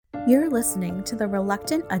You're listening to the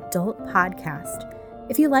Reluctant Adult Podcast.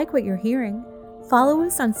 If you like what you're hearing, follow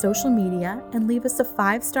us on social media and leave us a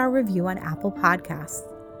 5-star review on Apple Podcasts.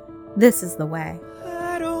 This is the way.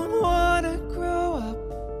 I don't want to grow up.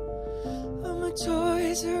 I'm a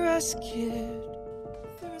Toys R Us kid.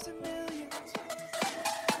 There's a million.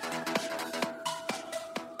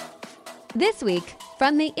 This week,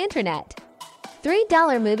 from the internet.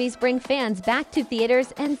 $3 movies bring fans back to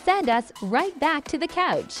theaters and send us right back to the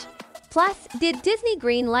couch. Plus, did Disney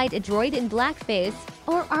greenlight a droid in Blackface,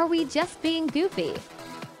 or are we just being goofy?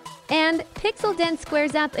 And Pixel Den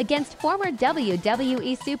squares up against former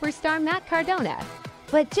WWE superstar Matt Cardona.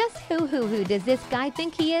 But just who does this guy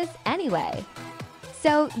think he is anyway?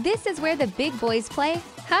 So this is where the big boys play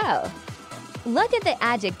ho. Look at the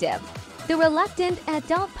adjective, the Reluctant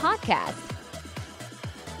Adult Podcast.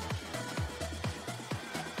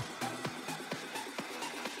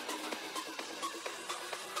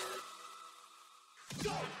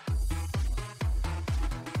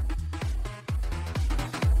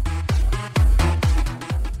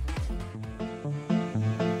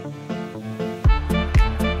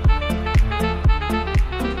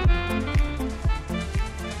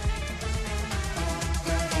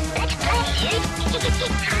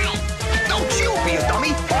 Don't you be a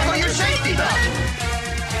dummy! Follow your safety belt!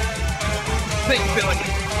 Think, Billy.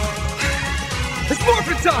 It's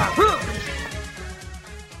morphin' time!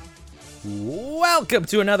 Welcome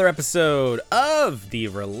to another episode of the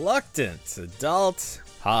Reluctant Adult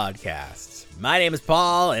Podcast. My name is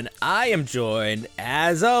Paul, and I am joined,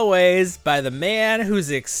 as always, by the man who's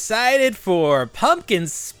excited for Pumpkin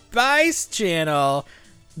Spice Channel,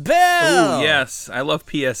 Bill! Oh, yes. I love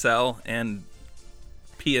PSL and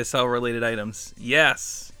PSL-related items.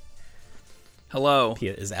 Yes. Hello.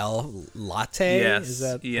 Is L latte? Yes. Is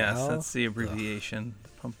that yes, L? that's the abbreviation.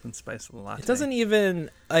 Pumpkin spice latte. It doesn't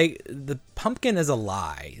even, like, the pumpkin is a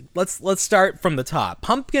lie. Let's start from the top.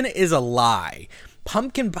 Pumpkin is a lie.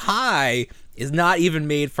 Pumpkin pie is not even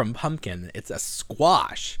made from pumpkin. It's a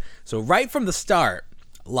squash. So right from the start,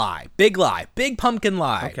 lie. Big pumpkin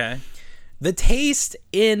lie. Okay. The taste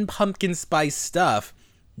in pumpkin spice stuff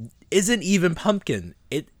isn't even pumpkin.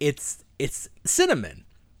 It's cinnamon.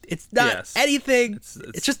 It's not anything.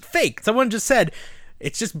 It's just fake. Someone just said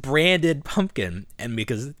it's just branded pumpkin, and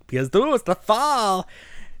because it's the fall,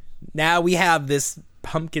 now we have this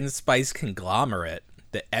pumpkin spice conglomerate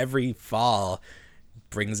that every fall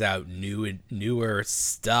brings out newer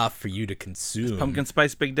stuff for you to consume. Is pumpkin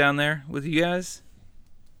spice big down there with you guys?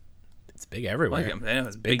 It's big everywhere.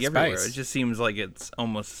 It's big everywhere. Spice. It just seems like it's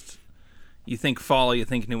almost. You think fall, you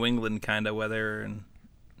think New England kind of weather, and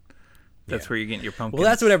that's where you're getting your pumpkins. Well,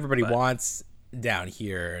 that's what everybody wants down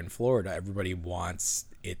here in Florida. Everybody wants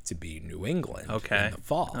it to be New England in the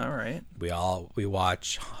fall. All right. We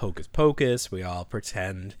watch Hocus Pocus. We all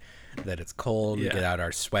pretend that it's cold. Yeah. We get out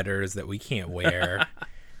our sweaters that we can't wear.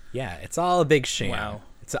 Yeah, it's all a big sham. Wow.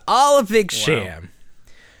 It's all a big sham.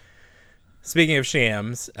 Speaking of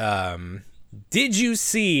shams, did you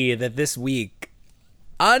see that this week,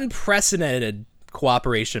 unprecedented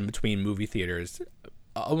cooperation between movie theaters?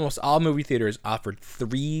 Almost all movie theaters offered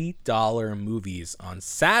 $3 movies on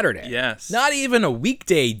Saturday. Yes. Not even a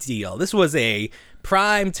weekday deal. This was a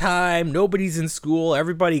prime time. Nobody's in school.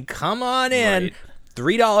 Everybody come on in. Right.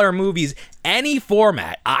 $3 movies. Any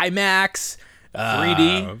format. IMAX.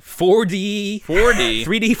 3D. 4D. 4D.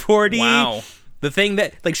 3D, 4D. Wow. The thing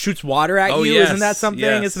that like shoots water at you. Yes. Isn't that something?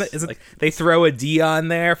 Yes. Isn't like, they throw a D on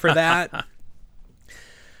there for that?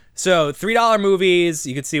 So $3 movies,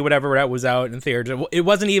 you could see whatever was out in theaters. It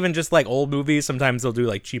wasn't even just like old movies. Sometimes they'll do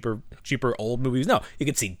like cheaper old movies. No, you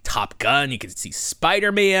could see Top Gun, you could see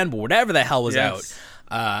Spider-Man, whatever the hell was out.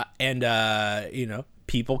 And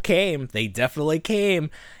people came. They definitely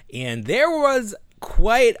came, and there was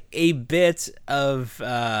quite a bit of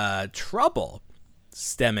trouble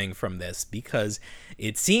stemming from this because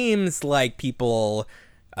it seems like people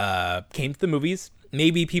came to the movies.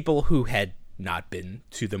 Maybe people who had not been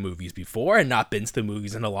to the movies before and not been to the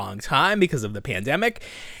movies in a long time because of the pandemic,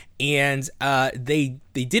 and they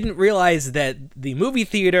didn't realize that the movie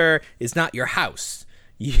theater is not your house.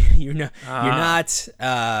 You're not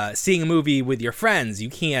seeing a movie with your friends.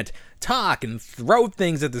 You can't talk and throw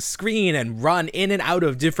things at the screen and run in and out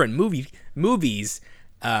of different movies.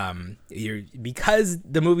 Because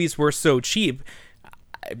the movies were so cheap.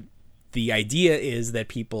 The idea is that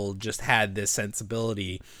people just had this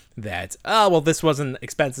sensibility that, oh, well, this wasn't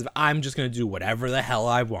expensive. I'm just going to do whatever the hell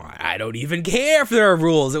I want. I don't even care if there are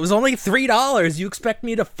rules. It was only $3. You expect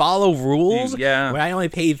me to follow rules? Yeah. When I only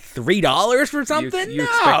paid $3 for something? You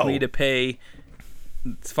expect me to pay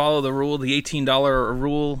follow the rule, the $18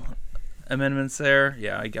 rule amendments there.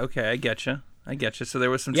 Yeah, okay, I get you. So there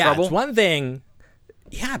was some trouble. It's one thing.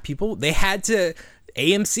 Yeah, people, they had to,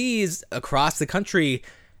 AMC's across the country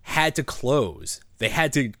had to close. They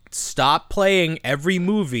had to stop playing every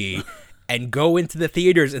movie and go into the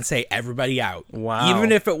theaters and say, everybody out. Wow.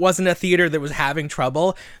 Even if it wasn't a theater that was having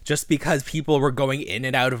trouble, just because people were going in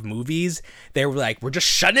and out of movies, they were like, we're just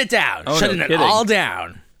shutting it down. Shutting it all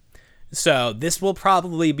down. So this will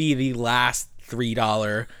probably be the last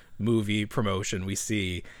 $3 movie promotion we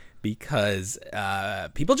see because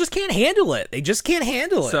people just can't handle it. They just can't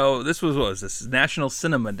handle it. So this was this? National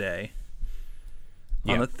Cinema Day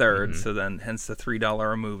on the 3rd, so then hence the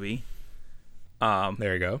 $3 a movie.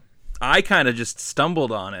 There you go. I kind of just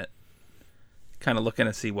stumbled on it, kind of looking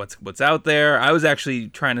to see what's out there. I was actually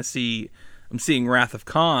trying to see, I'm seeing Wrath of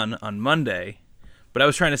Khan on Monday, but I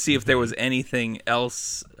was trying to see if there was anything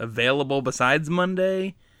else available besides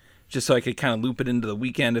Monday, just so I could kind of loop it into the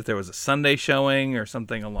weekend if there was a Sunday showing or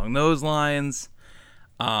something along those lines.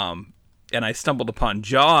 And I stumbled upon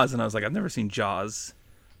Jaws, and I was like, I've never seen Jaws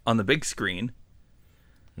on the big screen.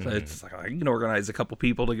 So it's like, I can organize a couple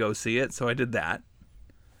people to go see it, so I did that.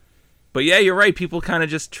 But yeah, you're right. People kind of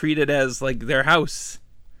just treat it as like their house,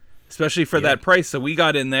 especially for that price. So we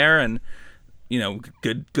got in there and,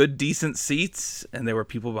 good, decent seats. And there were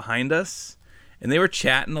people behind us and they were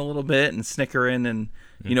chatting a little bit and snickering and,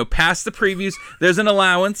 past the previews. There's an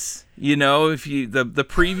allowance, if the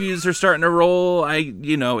previews are starting to roll, at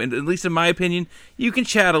least in my opinion, you can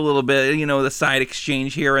chat a little bit, the side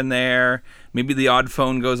exchange here and there. Maybe the odd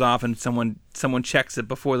phone goes off and someone checks it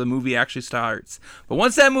before the movie actually starts. But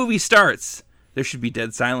once that movie starts, there should be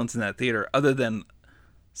dead silence in that theater other than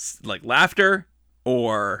like laughter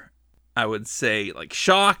or I would say like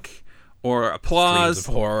shock or applause. Screams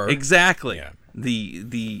of horror. Exactly. Yeah.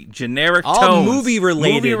 The generic all tones. movie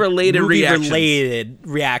related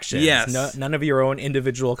reactions. Yes. None of your own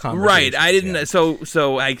individual conversations. Right. I didn't. Yeah.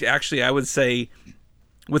 So I would say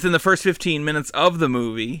within the first 15 minutes of the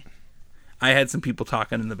movie, I had some people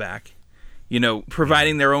talking in the back,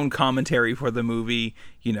 providing their own commentary for the movie,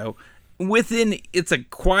 it's a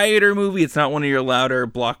quieter movie. It's not one of your louder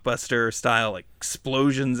blockbuster style, like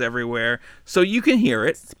explosions everywhere. So you can hear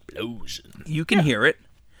it. You can hear it.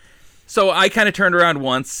 So I kind of turned around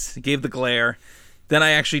once, gave the glare. Then I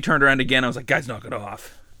actually turned around again. I was like, guys, knock it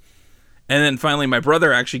off. And then finally my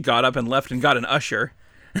brother actually got up and left and got an usher.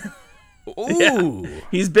 Ooh. Yeah.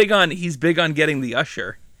 He's big on getting the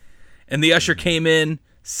usher. And the usher came in,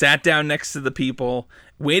 sat down next to the people,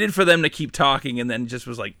 waited for them to keep talking, and then just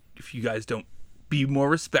was like, if you guys don't be more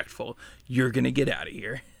respectful, you're going to get out of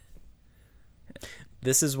here.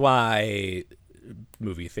 This is why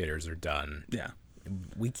movie theaters are done. Yeah.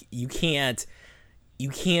 You can't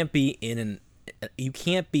be in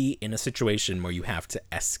a situation where you have to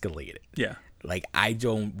escalate it. Yeah. Like, I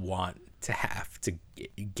don't want to have to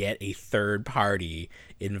get a third party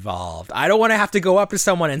involved. I don't want to have to go up to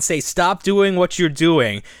someone and say, stop doing what you're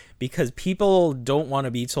doing, because people don't want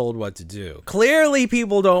to be told what to do. Clearly,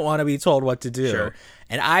 people don't want to be told what to do. Sure.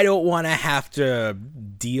 And I don't want to have to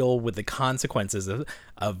deal with the consequences of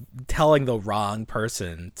telling the wrong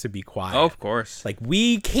person to be quiet. Oh, of course. Like,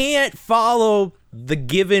 we can't follow the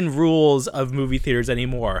given rules of movie theaters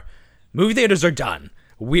anymore. Movie theaters are done.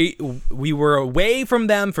 We were away from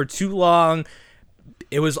them for too long.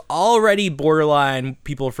 It was already borderline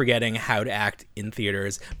people forgetting how to act in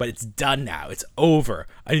theaters, but it's done now. It's over.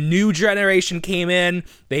 A new generation came in.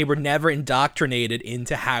 They were never indoctrinated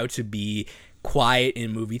into how to be quiet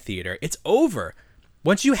in movie theater. It's over.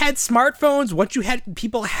 Once you had smartphones, once you had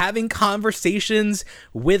people having conversations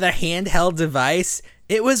with a handheld device,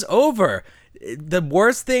 it was over. The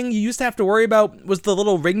worst thing you used to have to worry about was the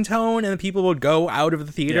little ringtone and people would go out of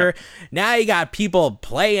the theater. Yeah. Now you got people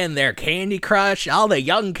playing their Candy Crush, all the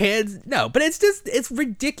young kids. No, but it's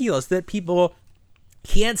ridiculous that people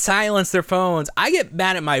can't silence their phones. I get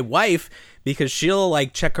mad at my wife because she'll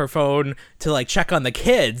like check her phone to like check on the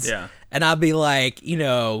kids. Yeah. And I'll be like,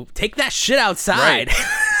 take that shit outside. Right.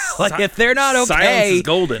 Like if they're not okay. Silence is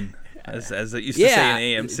golden, as it used to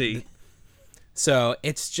say in AMC. So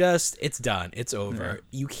it's done. It's over.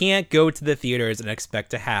 Yeah. You can't go to the theaters and expect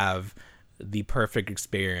to have the perfect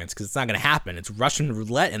experience because it's not going to happen. It's Russian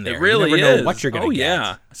roulette in there. It really you never is. Know what you're going to get.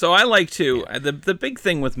 Yeah. So I like to. Yeah. The big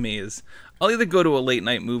thing with me is I'll either go to a late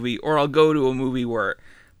night movie or I'll go to a movie where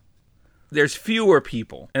there's fewer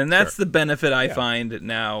people, and that's the benefit I find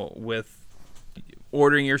now with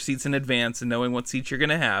ordering your seats in advance and knowing what seats you're going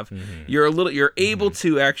to have, you're able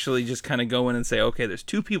to actually just kind of go in and say, okay, there's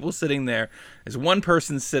 2 people sitting there. There's 1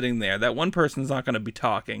 person sitting there. That 1 person's not going to be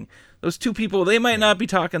talking. Those 2 people, they might not be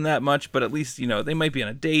talking that much, but at least, they might be on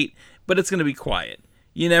a date, but it's going to be quiet.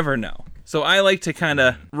 You never know. So I like to kind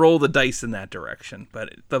of roll the dice in that direction.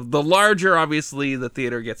 But the larger, obviously, the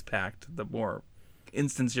theater gets packed, the more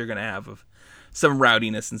instance you're going to have of some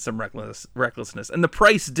rowdiness and some recklessness. And the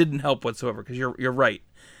price didn't help whatsoever, because you're right.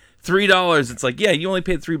 $3, it's like, yeah, you only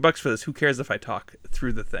paid $3 for this. Who cares if I talk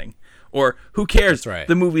through the thing? Or who cares? That's right.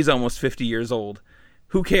 The movie's almost 50 years old.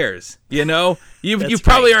 Who cares? You've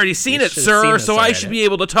probably already seen it, sir, so I should be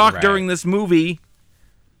able to talk during this movie.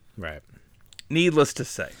 Right. Needless to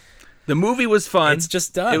say. The movie was fun. It's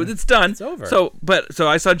just done. It's done. It's over. So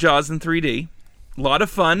I saw Jaws in 3D. A lot of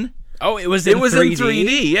fun. Oh, it was in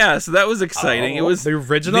 3D? Yeah, so that was exciting. It was the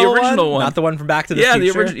original one? Not the one from Back to the Future?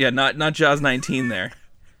 The original. Yeah, not Jaws 19 there.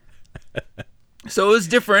 So it was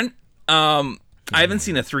different. I haven't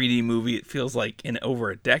seen a 3D movie, it feels like, in over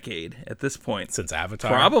a decade at this point. Since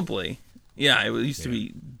Avatar? Probably. Yeah, it used to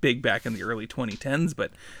be big back in the early 2010s,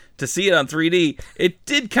 but to see it on 3D, it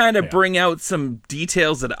did kind of bring out some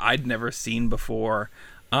details that I'd never seen before.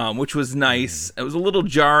 Which was nice. It was a little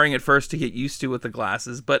jarring at first to get used to with the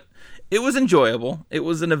glasses, but it was enjoyable. It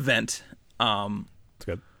was an event. It's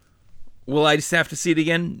good. Will I just have to see it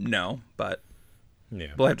again? No, but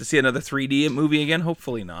will I have to see another 3D movie again?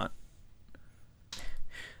 Hopefully not.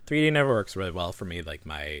 3D never works really well for me. Like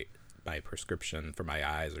my prescription for my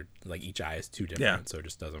eyes, or like each eye is too different, so it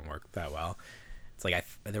just doesn't work that well. It's like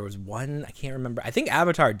there was one, I can't remember. I think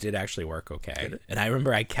Avatar did actually work okay. And I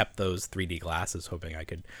remember I kept those 3D glasses hoping I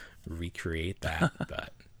could recreate that,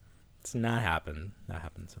 but it's not happened. Not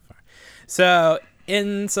happened so far. So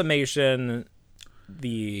in summation,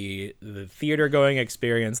 the theater going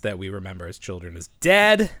experience that we remember as children is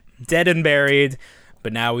dead and buried,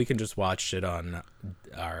 but now we can just watch it on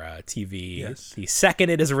our TV the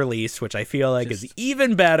second it is released, which I feel like is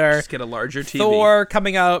even better. Just get a larger TV. Thor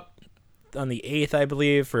coming out on the 8th, I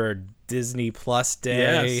believe, for Disney Plus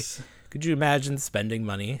Day. Yes. Could you imagine spending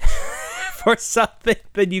money for something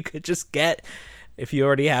that you could just get if you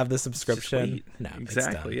already have the subscription? No,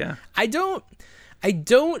 exactly. Yeah. I don't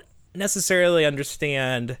necessarily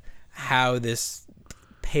understand how this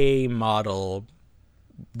pay model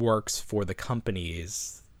works for the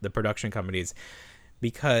companies, the production companies,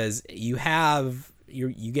 because you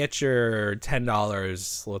get your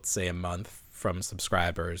 $10, let's say, a month from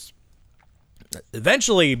subscribers.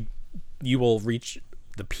 Eventually you will reach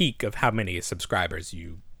the peak of how many subscribers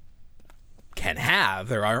you can have.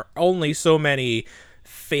 There are only so many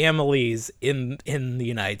families in the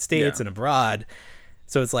United States and abroad.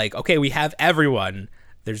 So it's like, okay, we have everyone.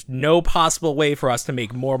 There's no possible way for us to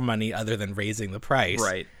make more money other than raising the price.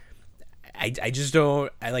 Right. I just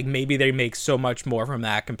don't, maybe they make so much more from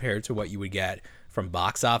that compared to what you would get from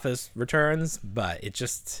box office returns, but it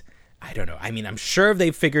just, I don't know. I mean, I'm sure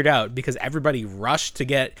they've figured out, because everybody rushed to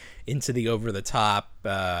get into the over-the-top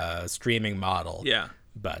streaming model. Yeah.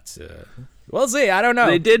 But we'll see. I don't know.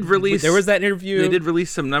 They did release. There was that interview. They did release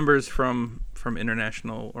some numbers from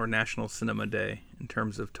International or National Cinema Day in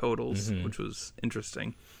terms of totals, which was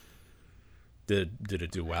interesting. Did it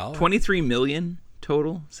do well? 23 million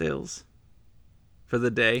total sales for the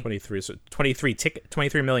day. 23. So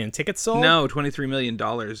 23 million tickets sold. No, $23 million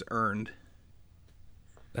earned.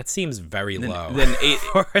 That seems very low. Then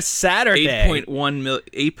for a Saturday.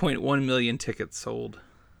 8.1 million tickets sold.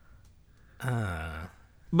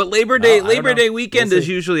 But Labor Day weekend is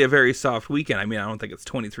usually a very soft weekend. I mean, I don't think it's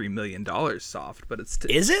 $23 million soft, but it's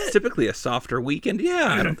typically a softer weekend.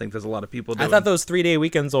 Yeah, I don't think there's a lot of people doing. I thought those 3-day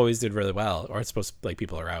weekends always did really well, or it's supposed to,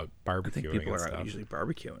 people are out barbecuing. I think people are out usually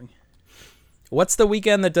barbecuing. What's the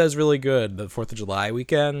weekend that does really good? The 4th of July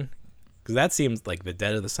weekend? Because that seems like the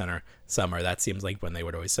dead of the summer. That seems like when they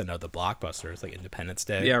would always send out the blockbusters, like Independence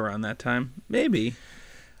Day. Yeah, around that time. Maybe.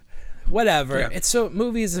 Whatever. Yeah. It's so,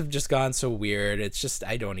 movies have just gone so weird. It's just,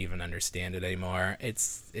 I don't even understand it anymore.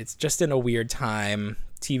 It's just in a weird time.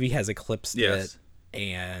 TV has eclipsed it.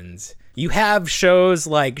 And you have shows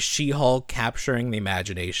like She-Hulk capturing the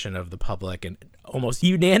imagination of the public and almost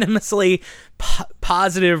unanimously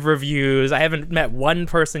positive reviews. I haven't met one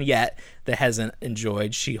person yet that hasn't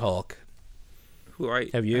enjoyed She-Hulk.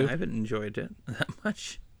 Have you? I haven't enjoyed it that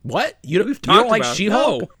much. What? You don't like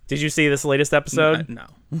She-Hulk? No. Did you see this latest episode? No.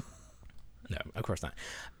 No, of course not.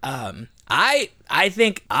 I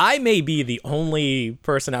think I may be the only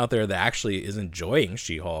person out there that actually is enjoying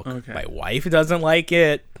She-Hulk. Okay. My wife doesn't like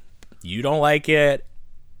it. You don't like it.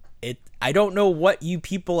 I don't know what you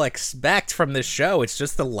people expect from this show. It's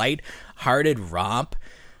just a light light-hearted romp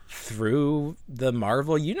through the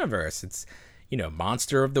Marvel universe. It's,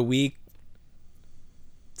 Monster of the Week,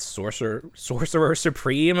 Sorcerer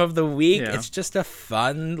Supreme of the Week. Yeah. It's just a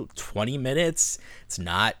fun 20 minutes. It's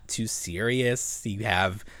not too serious. You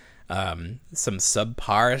have some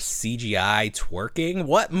subpar CGI twerking.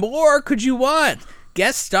 What more could you want?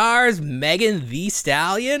 Guest stars Megan Thee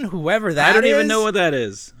Stallion, whoever that is. I don't even know what that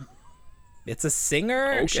is. It's a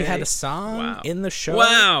singer. Okay. She had a song in the show.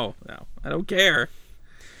 Wow. No, I don't care.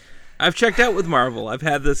 I've checked out with Marvel. I've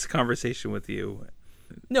had this conversation with you.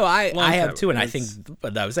 No, I have too, and I It's- think,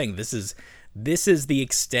 but I was saying this is the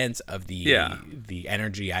extent of the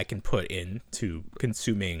energy I can put into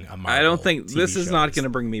consuming a Marvel. I don't think TV this is not shows. going to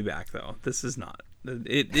bring me back, though. This is not.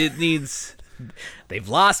 It needs. They've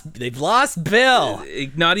lost Bill.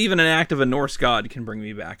 Not even an act of a Norse god can bring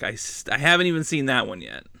me back. I haven't even seen that one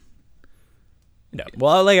yet. No,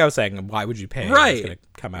 well, like I was saying, why would you pay? Right. It's going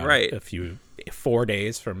to come out Right. 4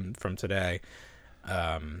 days from today.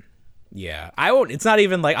 Yeah, I won't. It's not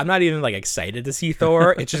even like I'm not even like excited to see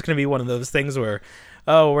Thor. It's just gonna be one of those things where,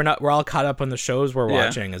 we're all caught up on the shows we're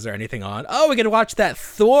watching. Is there anything on? Oh, we can watch that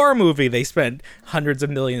Thor movie they spent hundreds of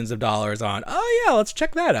millions of dollars on. Oh yeah, let's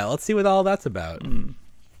check that out. Let's see what all that's about.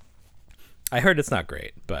 I heard it's not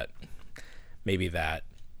great, but maybe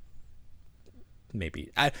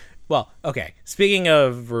well, okay. Speaking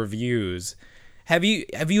of reviews. Have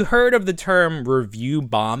you heard of the term review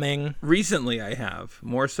bombing? Recently, I have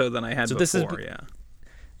more so than I had before.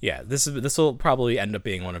 Yeah, this will probably end up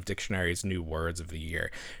being one of Dictionary's new words of the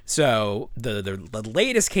year. So the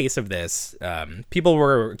latest case of this, people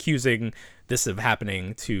were accusing this of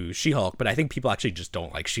happening to She-Hulk, but I think people actually just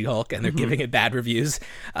don't like She-Hulk and they're giving it bad reviews.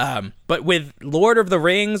 But with Lord of the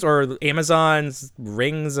Rings or Amazon's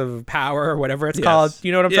Rings of Power or whatever it's called,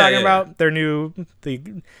 you know what I'm talking about? Their new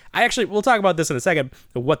we'll talk about this in a second,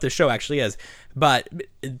 what the show actually is. But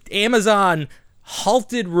Amazon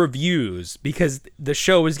halted reviews because the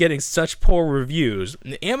show was getting such poor reviews.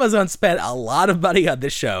 Amazon spent a lot of money on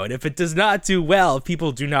this show, and if it does not do well, if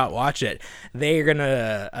people do not watch it, they're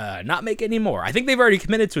gonna not make any more. I think they've already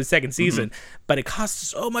committed to a second season, but it costs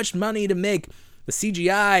so much money to make. The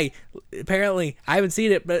CGI, apparently, I haven't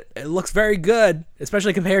seen it, but it looks very good,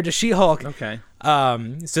 especially compared to She-Hulk. Okay.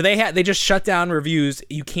 So they just shut down reviews.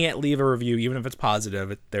 You can't leave a review even if it's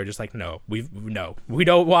positive. They're just like, no, we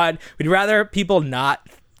don't want. We'd rather people not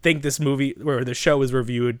think this movie or the show is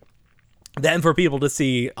reviewed than for people to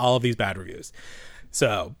see all of these bad reviews.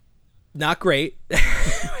 So, not great.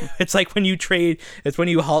 It's like when you trade. It's when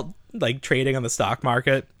you halt like trading on the stock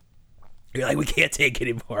market. You're like, we can't take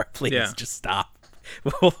anymore. Please, just stop.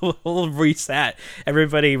 We'll reset.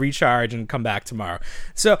 Everybody recharge and come back tomorrow.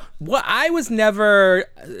 So what I was never,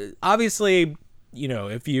 obviously,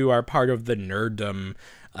 if you are part of the nerddom,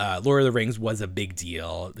 Lord of the Rings was a big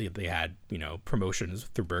deal. They had, promotions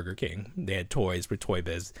through Burger King. They had toys with Toy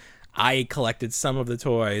Biz. I collected some of the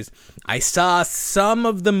toys. I saw some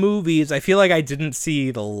of the movies. I feel like I didn't see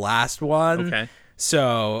the last one. Okay.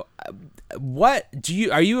 So, what do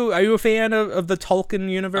you are you a fan of the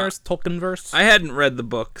Tolkien universe, Tolkienverse? I hadn't read the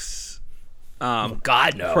books.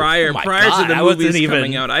 God no. Prior Oh my to God, the I wasn't movies even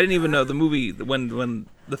coming out, I didn't even know the movie when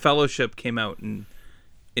The Fellowship came out in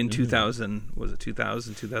 2000. Was it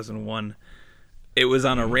 2001? It was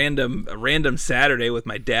on a random Saturday with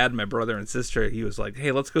my dad, my brother, and sister. He was like,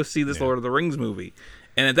 "Hey, let's go see this Lord of the Rings movie."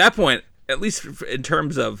 And at that point, at least in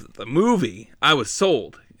terms of the movie, I was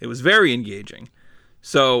sold. It was very engaging.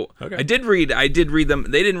 So I did read them.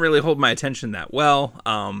 They didn't really hold my attention that well.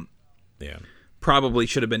 Probably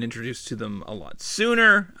should have been introduced to them a lot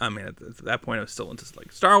sooner. I mean, at that point, I was still into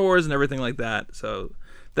like Star Wars and everything like that. So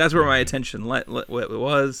that's where my attention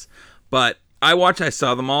was. But I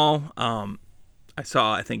saw them all. I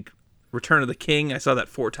saw, I think, Return of the King. I saw that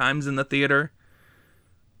 4 times in the theater.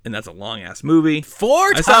 And that's a long ass movie.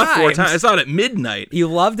 4 times? I saw it 4 times. I saw it at midnight. You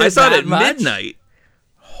loved it I saw that it at much? midnight.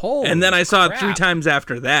 Holy and then I saw crap. it 3 times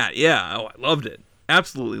after that. Yeah. Oh, I loved it.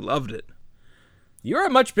 Absolutely loved it. You're a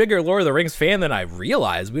much bigger Lord of the Rings fan than I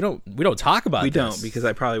realized. We don't talk about this. We don't, because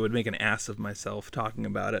I probably would make an ass of myself talking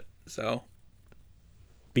about it. So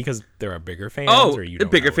because there are bigger fans. Oh, or you don't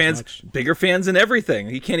bigger know as fans, much? bigger fans in everything.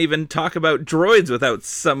 You can't even talk about droids without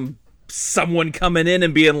someone coming in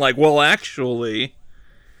and being like, "Well, actually,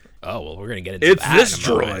 oh well, we're gonna get into it's that this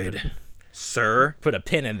in a moment. droid, sir." Put a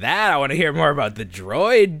pin in that. I want to hear more about the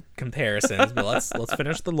droid comparisons. But let's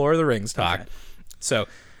finish the Lord of the Rings talk. Okay. So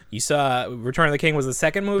you saw Return of the King was the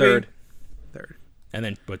second movie. Third. And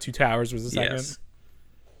then Two Towers was the second. Yes.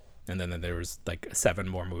 And then there was like 7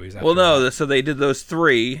 more movies after Well, no, that. so they did those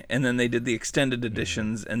 3, and then they did the extended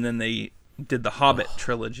editions, and then they did the Hobbit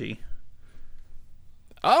trilogy.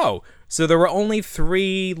 Oh, so there were only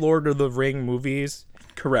 3 Lord of the Ring movies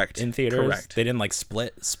Correct. in theaters? Correct. They didn't like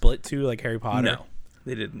split to like Harry Potter? No,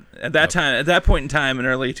 they didn't. At that time, at that point in time, in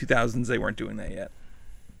early 2000s, they weren't doing that yet.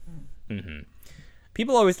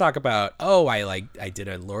 People always talk about, I did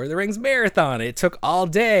a Lord of the Rings marathon. It took all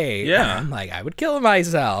day. Yeah. And I'm like, I would kill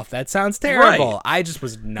myself. That sounds terrible. Right. I just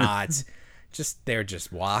was not. They're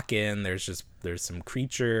just walking. There's some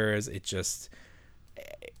creatures. It's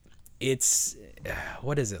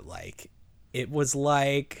what is it like? It was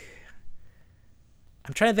like,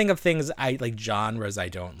 I'm trying to think of things I like, genres I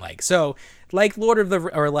don't like. So like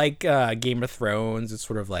Game of Thrones, it's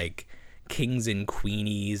sort of like kings and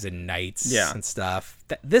queenies and knights and stuff.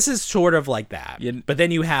 This is sort of like that. But then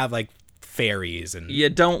you have like fairies and you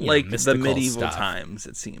don't like the medieval stuff. Times,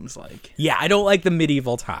 it seems like. Yeah, I don't like the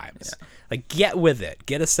medieval times. Yeah. Like, get with it.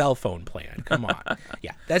 Get a cell phone plan. Come on.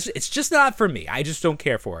 Yeah, it's just not for me. I just don't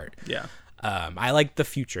care for it. Yeah. I like the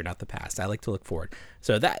future, not the past. I like to look forward.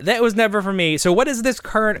 So that was never for me. So what is this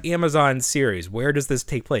current Amazon series? Where does this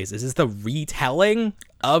take place? Is this the retelling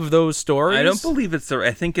of those stories? I don't believe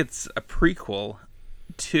I think it's a prequel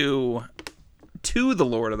to the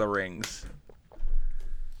Lord of the Rings.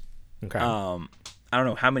 Okay. I don't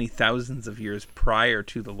know how many thousands of years prior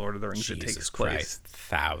to the Lord of the Rings it takes place. Christ,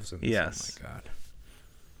 thousands. Yes. Oh my God.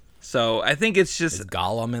 So I think it's just Is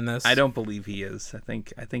Gollum in this? I don't believe he is. I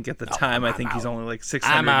think at the time I'm he's out. only like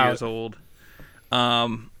 600 years old.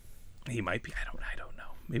 He might be. I don't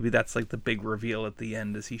know. Maybe that's like the big reveal at the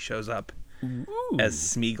end as he shows up as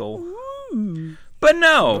Smeagol. But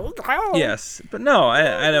no. Yes, but no.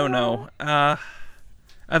 I don't know.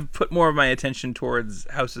 I've put more of my attention towards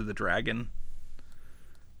House of the Dragon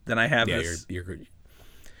than I have this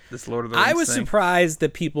Lord of the Rings I was thing. surprised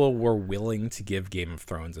that people were willing to give Game of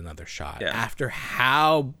Thrones another shot after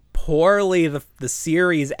how poorly the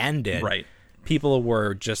series ended. Right. People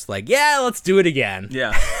were just like, yeah, let's do it again.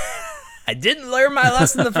 Yeah. I didn't learn my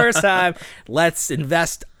lesson the first time. Let's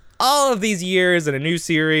invest all of these years in a new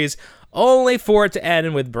series only for it to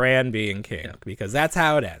end with Bran being king, because that's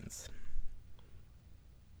how it ends.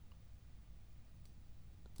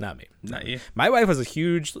 Not me. Not you. My wife was a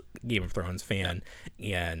huge Game of Thrones fan,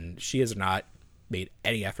 and she has not made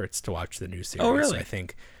any efforts to watch the new series. Oh, really? So I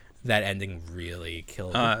think that ending really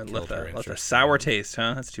killed Left her a interest. sour taste,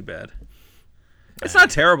 huh? That's too bad. It's not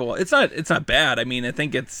terrible. It's not bad. I mean, I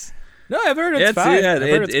think it's No, I've heard it's fine. Yeah, I've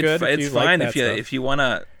heard it's good. it's you like fine that stuff. if you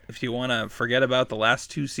wanna forget about the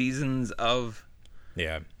last 2 seasons of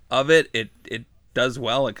Yeah. it does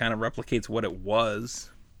well. It kind of replicates what it was.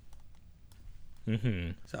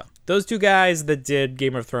 Mm-hmm. So Those 2 guys that did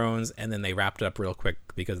Game of Thrones, and then they wrapped it up real quick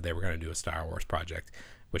because they were going to do a Star Wars project,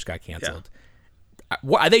 which got canceled.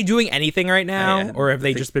 Are they doing anything right now, or have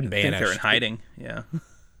they just been banished? I think they're in hiding. Yeah.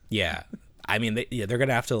 Yeah. I mean, they're going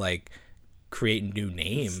to have to like create new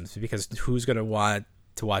names, because who's going to want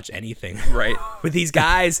to watch anything Right. with these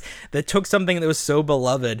guys that took something that was so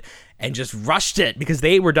beloved and just rushed it because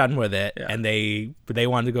they were done with it, and they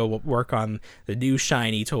wanted to go work on the new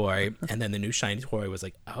shiny toy, and then the new shiny toy was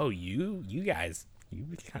like, oh, you guys, you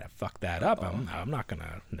kind of fucked that up. I'm not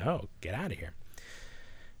gonna get out of here.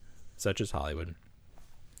 Such is Hollywood.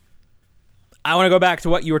 I want to go back to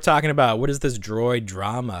what you were talking about. What is this droid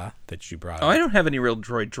drama that you brought up? I don't have any real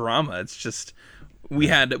droid drama. It's just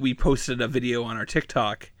we posted a video on our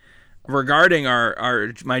TikTok regarding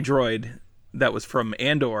my droid that was from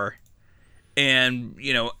Andor, and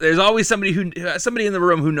there's always somebody in the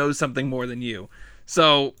room who knows something more than you.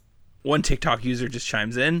 So one TikTok user just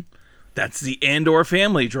chimes in, "That's the Andor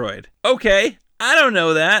family droid." Okay, I don't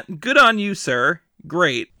know that. Good on you, sir.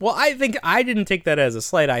 Great. Well, I think I didn't take that as a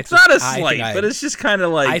slight. It's not a slight, but it's just kind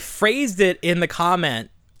of like I phrased it in the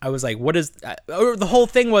comment. I was like, "What is?" Or the whole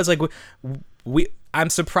thing was like,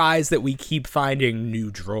 I'm surprised that we keep finding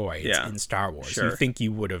new droids in Star Wars. Sure. You think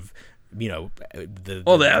you would have, then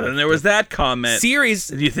there was that comment. Series.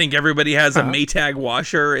 Do you think everybody has a Maytag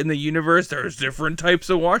washer in the universe? There's different types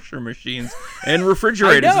of washer machines and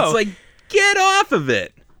refrigerators. I know. It's like, get off of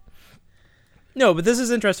it. No, but this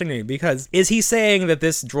is interesting to me, because is he saying that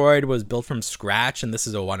this droid was built from scratch and this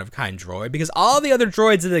is a one-of-kind droid? Because all the other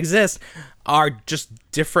droids that exist are just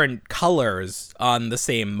different colors on the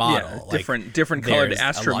same model. Yeah, different colored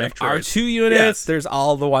astromech droids. R2 units. Yes. There's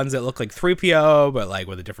all the ones that look like 3PO, but like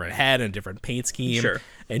with a different head and a different paint scheme. Sure.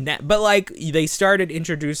 But like they started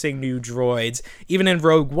introducing new droids. Even in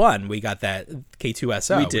Rogue One, we got that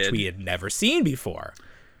K2SO, which we had never seen before.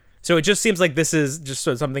 So it just seems like this is just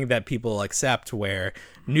something that people accept, where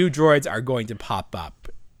new droids are going to pop up,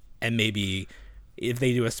 and maybe if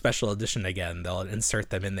they do a special edition again, they'll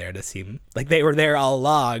insert them in there to seem like they were there all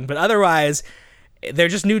along. But otherwise, they're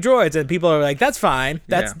just new droids, and people are like, that's fine.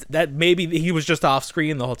 Yeah. That maybe he was just off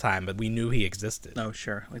screen the whole time, but we knew he existed. Oh,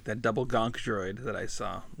 sure. Like that double gonk droid that I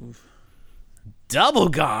saw. Oof. Double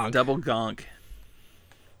gonk. Double gonk.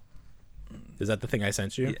 Is that the thing I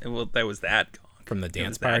sent you? Yeah, well, that was that gonk. From the It dance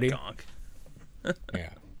was that party? gonk. Yeah.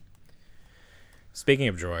 Speaking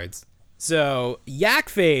of droids, so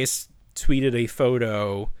Yakface tweeted a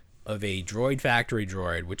photo of a Droid Factory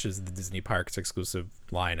droid, which is the Disney Parks exclusive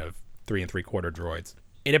line of 3 3/4 droids.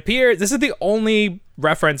 It appears this is the only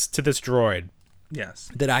reference to this droid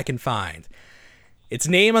Yes. that I can find. Its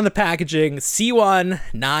name on the packaging,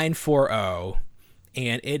 C1940,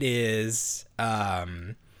 and it is a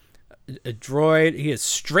droid. He is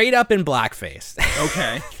straight up in blackface.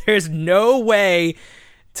 Okay. There's no way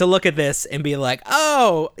to look at this and be like,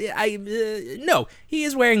 oh, no, he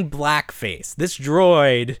is wearing blackface. This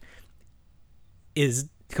droid is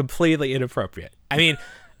completely inappropriate. I mean,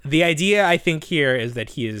 the idea I think here is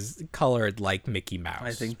that he is colored like Mickey Mouse.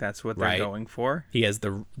 I think that's what they're right? going for. He has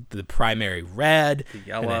the primary red, The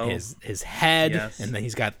yellow. and then his head, Yes. and then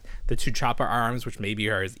he's got the 2 chopper arms, which maybe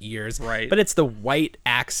are his ears. Right. But it's the white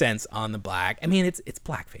accents on the black. I mean, it's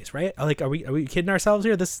blackface, right? Like, are we kidding ourselves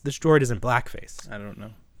here? This droid isn't blackface. I don't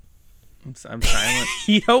know. I'm silent.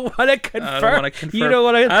 You don't want to confirm. I don't want to confirm. You don't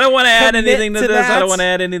want to. I don't want to add commit anything to to this. I that. don't want to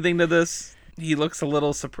add anything to this. He looks a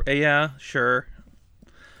little yeah, sure.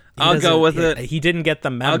 I'll go with it. He didn't get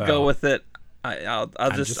the memo. I'll go with it. I'll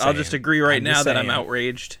just saying. agree right I'm now just that I'm saying.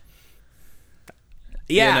 outraged.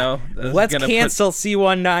 Yeah. You know, that's Let's gonna cancel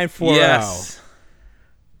C1940. Yes.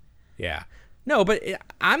 Yeah. No, but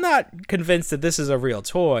I'm not convinced that this is a real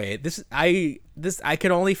toy. I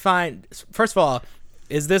can only find. First of all,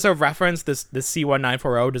 is this a reference? This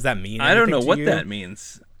C1940? Does that mean? I don't know anything to what you? that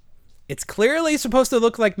means. It's clearly supposed to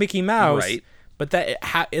look like Mickey Mouse, Right. But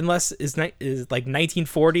that unless is like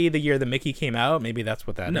 1940 the year that Mickey came out? Maybe that's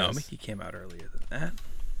what that is. No, Mickey came out earlier than that.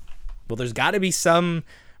 Well, there's got to be some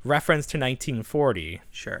reference to 1940.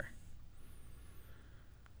 Sure.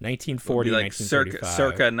 1940, Like 1935.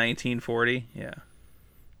 circa 1940. Yeah.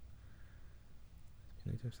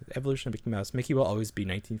 Evolution of Mickey Mouse. Mickey will always be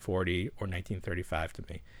 1940 or 1935 to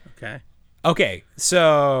me. Okay. Okay,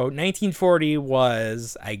 so 1940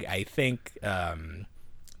 was, I think,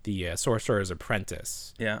 the Sorcerer's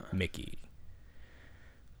Apprentice. Yeah. Mickey.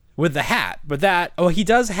 With the hat. But he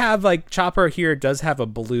does have, like, Chopper here does have a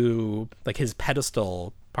blue, like, his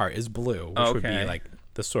pedestal part is blue, which would be, Okay. like,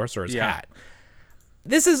 the Sorcerer's Yeah. hat.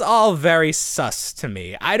 This is all very sus to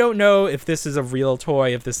me. I don't know if this is a real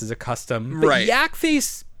toy, if this is a custom. But Right.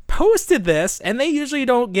 Yakface posted this, and they usually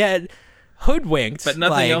don't get hoodwinked. But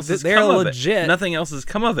nothing else has they're come legit. of it. Nothing else has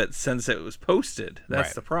come of it since it was posted. That's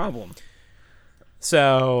Right. the problem.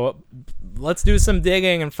 So let's do some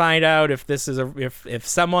digging and find out if this is if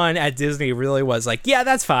someone at Disney really was like, yeah,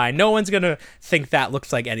 that's fine. No one's gonna think that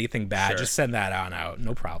looks like anything bad. Sure. Just send that on out.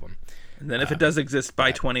 No problem. And then if it does exist,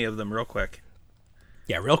 buy 20 of them real quick.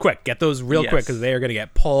 Yeah, real quick. Get those real quick Yes. because they are gonna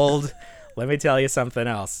get pulled. Let me tell you something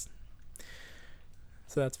else.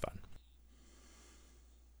 So that's fun.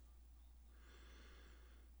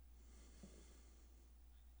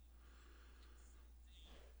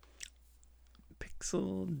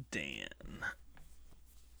 Pixel Dan.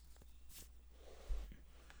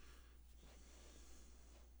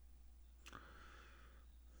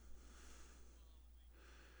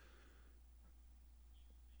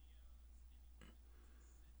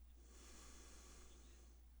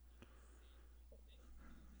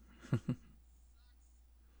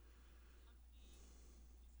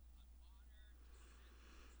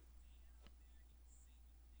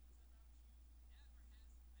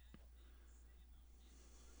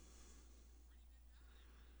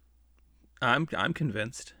 I'm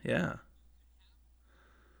convinced. Yeah.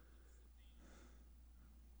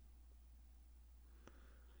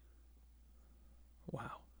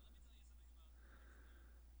 Wow.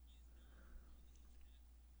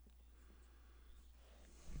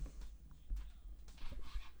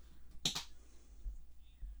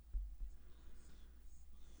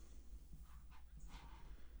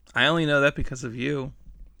 I only know that because of you.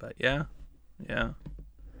 But yeah. Yeah.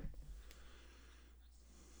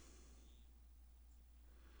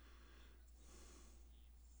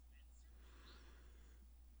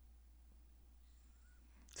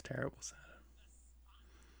 It's terrible, Sada.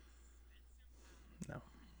 No.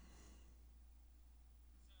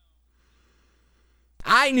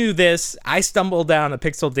 I knew this. I stumbled down a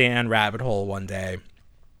Pixel Dan rabbit hole one day.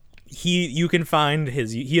 You can find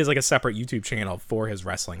he has like a separate YouTube channel for his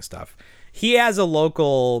wrestling stuff. He has a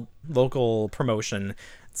local promotion.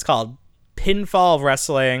 It's called Pinfall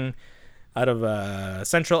Wrestling out of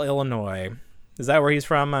Central Illinois. Is that where he's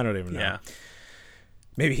from? I don't even know. Yeah.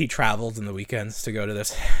 Maybe he travels in the weekends to go to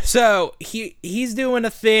this. So he's doing a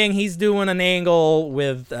thing. He's doing an angle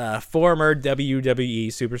with former WWE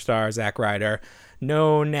superstar Zack Ryder,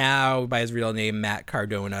 known now by his real name, Matt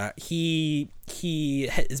Cardona. He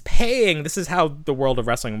is paying. This is how the world of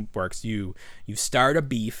wrestling works. You start a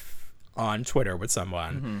beef on Twitter with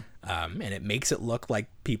someone, and it makes it look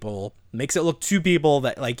to people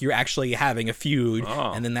that like you're actually having a feud,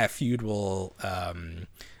 and then that feud will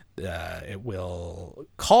it will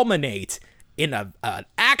culminate in an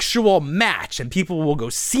actual match, and people will go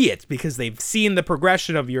see it because they've seen the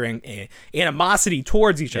progression of your animosity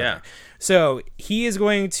towards each other. So he is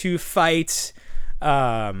going to fight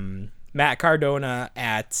Matt Cardona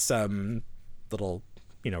at some little,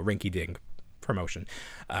 rinky-dink promotion.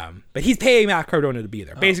 But he's paying Matt Cardona to be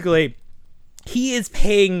there. Basically, he is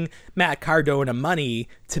paying Matt Cardona money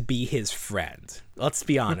to be his friend. Let's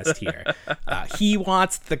be honest here. He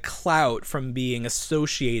wants the clout from being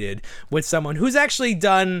associated with someone who's actually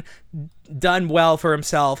done well for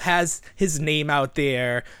himself, has his name out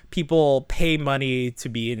there. People pay money to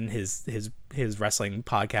be in his wrestling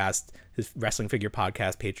podcast, his wrestling figure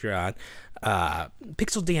podcast, Patreon.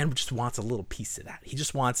 Pixel Dan just wants a little piece of that. He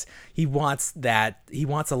wants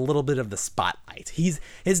a little bit of the spotlight. His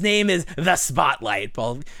name is the Spotlight.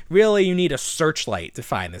 Well, really, you need a searchlight to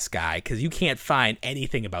find this guy because you can't find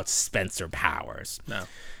anything about Spencer Powers. No.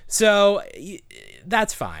 So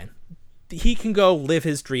that's fine. He can go live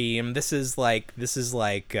his dream. This is like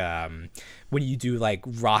when you do like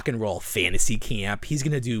rock and roll fantasy camp. He's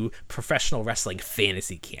gonna do professional wrestling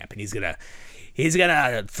fantasy camp, and he's gonna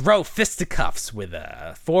throw fisticuffs with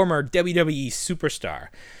a former WWE superstar.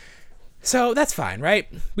 So that's fine, right?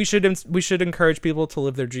 We should encourage people to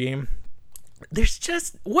live their dream. There's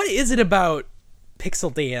just, what is it about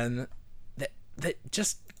Pixel Dan that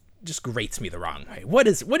just grates me the wrong way? What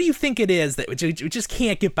do you think it is that we just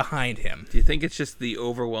can't get behind him? Do you think it's just the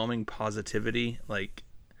overwhelming positivity? Like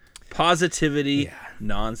positivity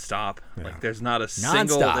nonstop. Yeah. Like there's not a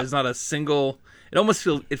single it almost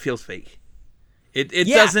feels fake. It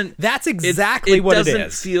doesn't. That's exactly what it is. It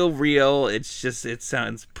doesn't feel real. It's just, it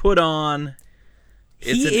sounds put on.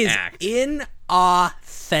 It's an act.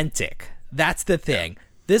 Inauthentic. That's the thing.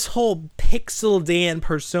 This whole Pixel Dan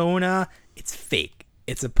persona, it's fake.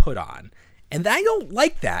 It's a put on. And I don't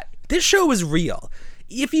like that. This show is real.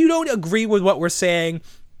 If you don't agree with what we're saying,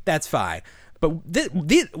 that's fine. But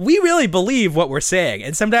we really believe what we're saying,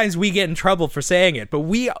 and sometimes we get in trouble for saying it, but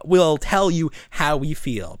we will tell you how we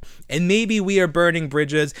feel. And maybe we are burning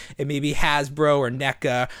bridges, and maybe Hasbro or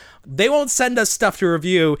NECA, they won't send us stuff to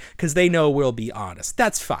review because they know we'll be honest.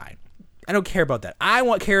 That's fine. I don't care about that. I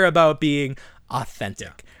care about being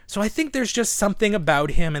authentic. Yeah. So I think there's just something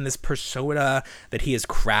about him and this persona that he has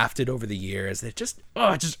crafted over the years that it just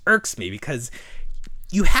irks me, because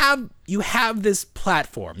you have this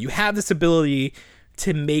platform, you have this ability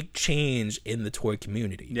to make change in the toy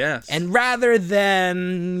community. Yes. And rather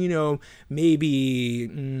than,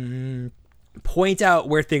 maybe point out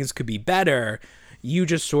where things could be better, you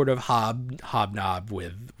just sort of hobnob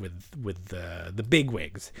with the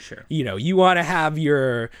bigwigs. Sure. You want to have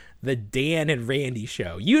the Dan and Randy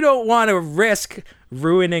show. You don't want to risk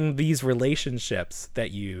ruining these relationships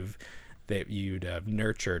that you'd have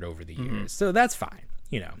nurtured over the years. Mm-hmm. So that's fine.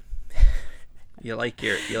 You can go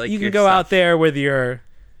stuff. Out there with your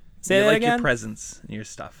your presence and your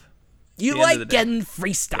stuff. You like getting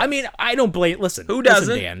free stuff. I mean, I don't blame. Listen, who doesn't?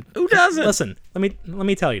 Listen, Dan. Who doesn't? Listen, let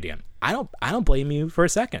me tell you, Dan. I don't blame you for a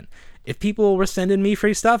second. If people were sending me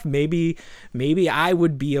free stuff, maybe I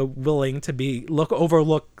would be willing to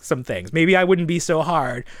overlook some things. Maybe I wouldn't be so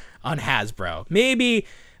hard on Hasbro.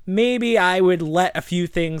 Maybe I would let a few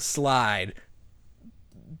things slide.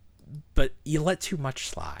 But you let too much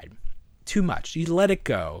slide. Too much. You let it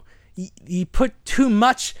go. You put too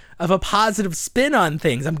much of a positive spin on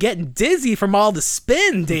things. I'm getting dizzy from all the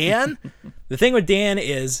spin, Dan. The thing with Dan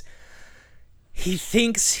is he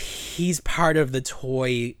thinks he's part of the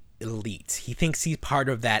toy elite. He thinks he's part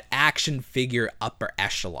of that action figure upper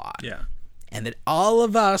echelon. Yeah. And that all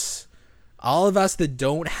of us that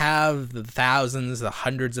don't have the thousands, the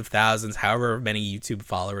hundreds of thousands, however many YouTube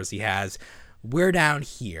followers he has, we're down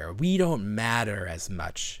here. We don't matter as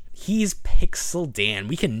much. He's Pixel Dan.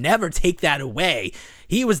 We can never take that away.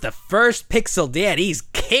 He was the first Pixel Dan. He's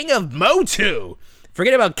King of Motu.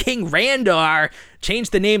 Forget about King Randar.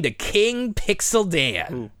 Change the name to King Pixel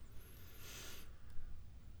Dan. Ooh.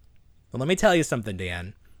 Well, let me tell you something,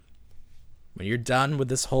 Dan. When you're done with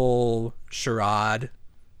this whole charade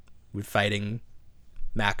with fighting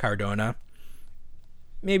Matt Cardona,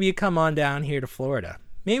 maybe you come on down here to Florida.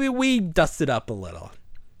 Maybe we dust it up a little.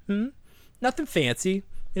 Nothing fancy.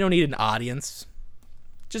 You don't need an audience.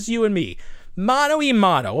 Just you and me. Mano y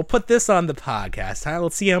mano. We'll put this on the podcast. Huh?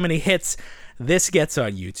 Let's see how many hits this gets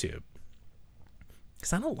on YouTube.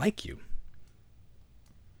 Because I don't like you.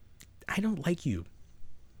 I don't like you.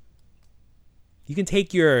 You can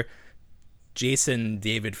take your Jason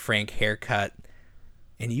David Frank haircut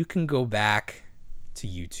and you can go back to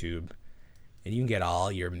YouTube and you can get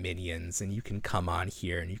all your minions and you can come on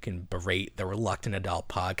here and you can berate the Reluctant Adult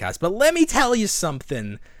podcast. But let me tell you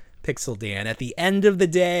something, Pixel Dan. At the end of the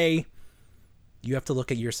day, you have to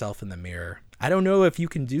look at yourself in the mirror. I don't know if you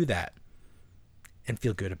can do that and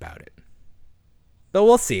feel good about it. But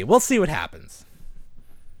we'll see. We'll see what happens.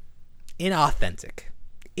 Inauthentic.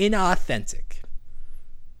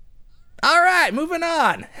 All right, moving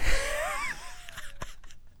on.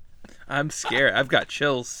 I'm scared. I've got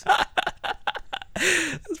chills.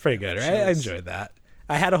 That's pretty good, right? I enjoyed that.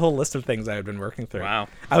 I had a whole list of things I had been working through. Wow.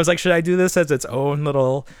 I was like, should I do this as its own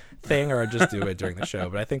little thing or just do it during the show?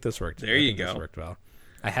 But I think this worked. There you go. This worked well.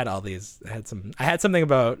 I had all these. I had something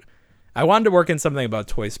about. I wanted to work in something about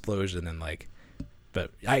Toy Explosion and like.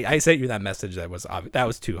 But I sent you that message that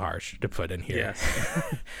was too harsh to put in here.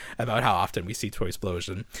 Yes. About how often we see Toy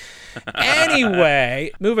Explosion.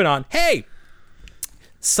 Anyway, moving on. Hey,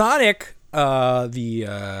 Sonic, the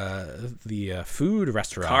food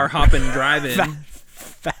restaurant, Car hopping drive-in,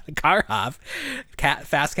 car hop,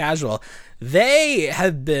 fast casual. They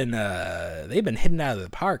have been they've been hitting out of the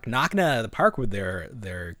park, knocking it out of the park with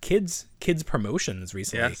their kids promotions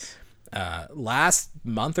recently. Yes. Last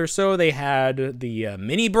month or so, they had the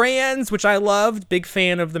mini brands, which I loved. Big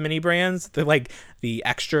fan of the mini brands. They're like the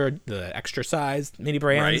extra sized mini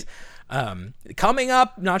brands. Right. Coming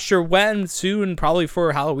up, not sure when, soon, probably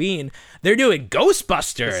for Halloween. They're doing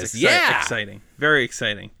Ghostbusters. Exciting, very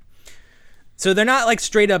exciting. So they're not like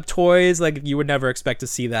straight up toys, like you would never expect to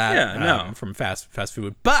see that. No. From fast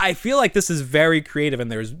food. But I feel like this is very creative,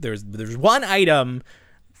 and there's one item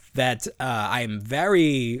that I'm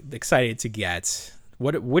very excited to get.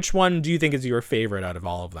 Which one do you think is your favorite out of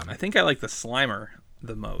all of them? I think I like the Slimer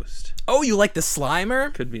the most. Oh, you like the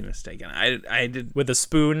Slimer? Could be mistaken. I did with a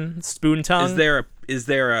spoon tongue. Is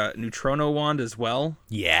there a Neutrono wand as well?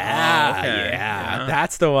 Yeah, oh, okay. yeah,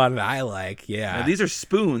 that's the one that I like. Yeah, now, these are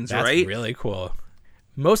spoons, that's right? Really cool.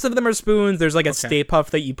 Most of them are spoons. There's like a Stay Puft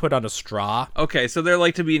that you put on a straw. Okay, so they're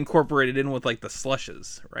like to be incorporated in with like the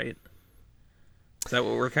slushes, right? Is that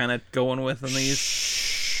what we're kind of going with on these?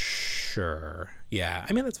 Sure. Yeah.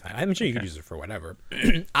 I mean, that's fine. I'm sure you can use it for whatever.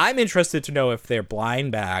 I'm interested to know if they're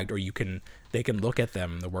blind bagged or they can look at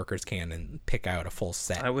them, the workers can, and pick out a full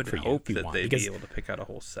set. I would for hope you that they'd be able to pick out a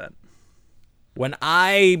whole set. When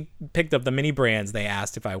I picked up the mini brands, they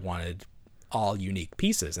asked if I wanted all unique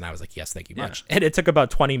pieces, and I was like, yes, thank you much. And it took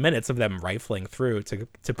about 20 minutes of them rifling through to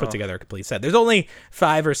put together a complete set. There's only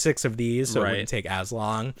 5 or 6 of these, so it wouldn't take as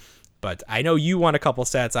long. But I know you want a couple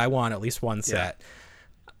sets. I want at least one set. Yeah.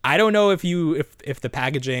 I don't know if the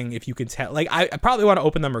packaging, if you can tell, like I probably want to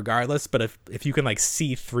open them regardless, but if you can like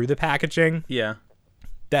see through the packaging, yeah,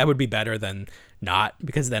 that would be better than not,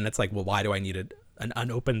 because then it's like, well, why do I need an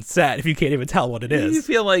unopened set if you can't even tell what it is? Do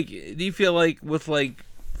you feel like with like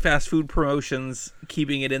fast food promotions,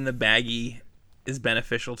 keeping it in the baggie is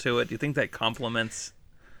beneficial to it? Do you think that complements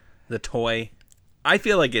the toy? I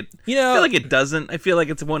feel like it. I feel like it doesn't. I feel like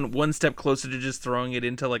it's one step closer to just throwing it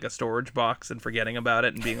into like a storage box and forgetting about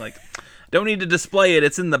it and being like, don't need to display it.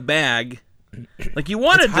 It's in the bag. Like you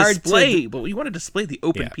want to display, but you want to display the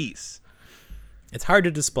open piece. It's hard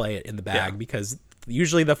to display it in the bag because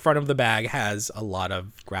usually the front of the bag has a lot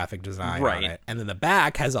of graphic design on it, and then the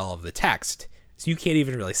back has all of the text, so you can't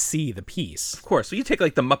even really see the piece. Of course. So you take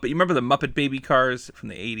like the Muppet. You remember the Muppet Baby cars from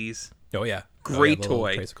the 80s? Oh yeah. Great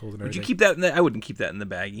toy. Would you keep that in I wouldn't keep that in the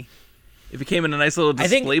baggie. If it came in a nice little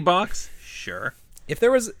display box, sure. If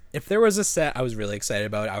there was a set I was really excited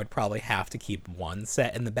about, I would probably have to keep one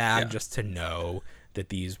set in the bag just to know that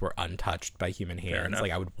these were untouched by human hands.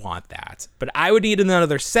 Like I would want that. But I would need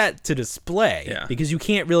another set to display because you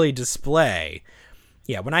can't really display.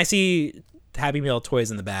 Yeah, when I see Happy Meal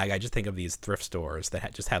toys in the bag, I just think of these thrift stores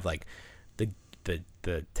that just have like the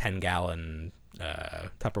 10-gallon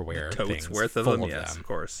Tupperware totes things worth of them, yes, of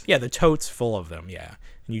course. Yeah, the totes full of them, yeah.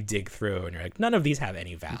 And you dig through and you're like, none of these have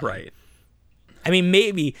any value. Right. I mean,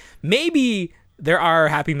 maybe there are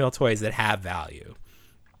Happy Meal toys that have value.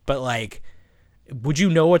 But like, would you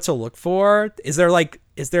know what to look for? Is there like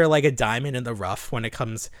a diamond in the rough when it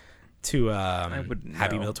comes to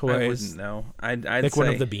Happy Meal toys? I wouldn't know. I'd like say one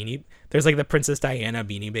of the beanie. There's like the Princess Diana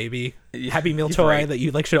Beanie Baby Happy Meal toy that you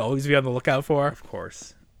like should always be on the lookout for. Of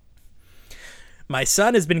course. My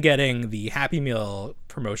son has been getting the Happy Meal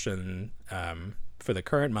promotion for the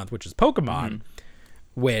current month, which is Pokemon,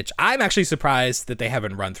 which I'm actually surprised that they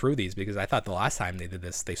haven't run through these, because I thought the last time they did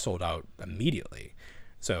this, they sold out immediately.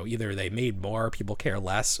 So either they made more, people care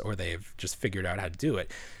less, or they've just figured out how to do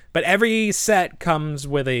it. But every set comes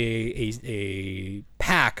with a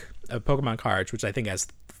pack of Pokemon cards, which I think has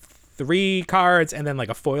 3 cards and then like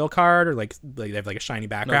a foil card, or like they have like a shiny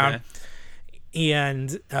background. Okay.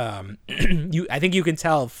 And I think you can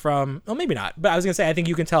tell from, well, maybe not, but I was gonna say I think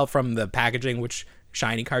you can tell from the packaging which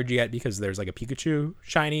shiny card you get, because there's like a Pikachu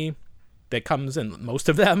shiny that comes in most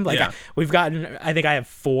of them. Like we've gotten, I think I have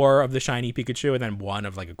 4 of the shiny Pikachu and then 1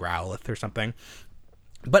 of like a Growlithe or something.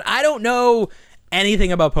 But I don't know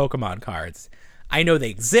anything about Pokemon cards. I know they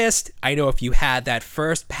exist. I know if you had that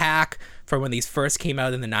first pack from when these first came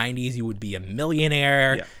out in the 90s, you would be a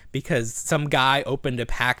millionaire because some guy opened a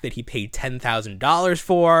pack that he paid $10,000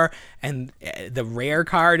 for, and the rare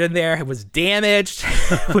card in there was damaged,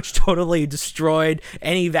 which totally destroyed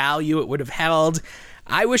any value it would have held.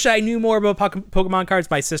 I wish I knew more about Pokemon cards.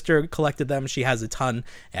 My sister collected them. She has a ton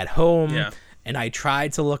at home. Yeah. And I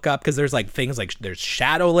tried to look up, because there's like things like there's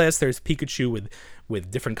Shadowless, there's Pikachu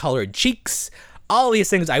with different colored cheeks, all these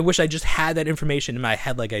things. I wish I just had that information in my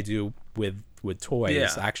head like I do with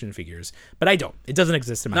toys, action figures, but I don't. It doesn't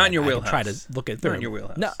exist in my head. Not in your wheelhouse. I can try to look at through. Not in your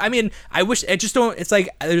wheelhouse. No, I mean, I wish I just don't. It's like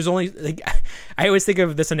there's only like I always think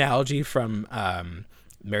of this analogy from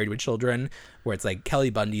Married with Children, where it's like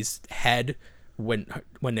Kelly Bundy's head. When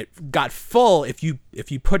it got full, if you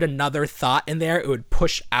put another thought in there, it would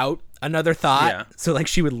push out another thought. Yeah. So like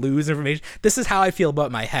she would lose information. This is how I feel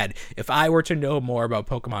about my head. If I were to know more about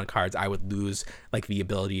Pokemon cards, I would lose like the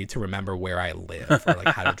ability to remember where I live or like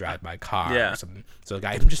how to drive my car or something. So like,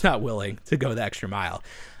 I'm just not willing to go the extra mile.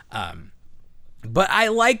 But I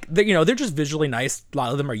like they're just visually nice. A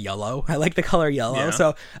lot of them are yellow. I like the color yellow. Yeah.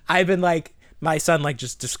 So I've been like, my son like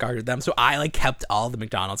just discarded them, so I like kept all the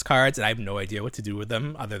McDonald's cards, and I have no idea what to do with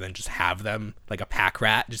them other than just have them like a pack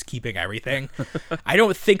rat, just keeping everything. I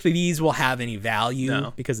don't think that these will have any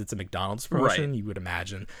value because it's a McDonald's promotion, you would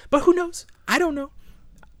imagine. But who knows? I don't know.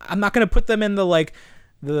 I'm not gonna put them in the like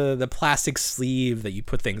the plastic sleeve that you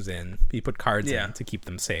put things in. You put cards in to keep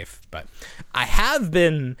them safe. But I have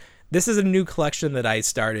been. This is a new collection that I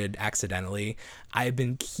started accidentally. I've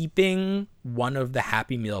been keeping one of the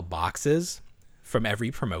Happy Meal boxes from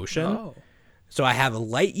every promotion. Oh. So I have a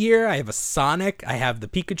Lightyear, I have a Sonic, I have the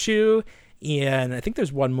Pikachu, and I think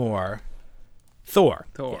there's one more. Thor.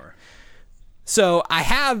 Yeah. So I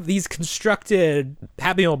have these constructed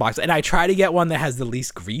Happy Meal boxes, and I try to get one that has the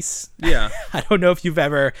least grease. Yeah. I don't know if you've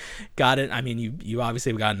ever gotten, I mean, you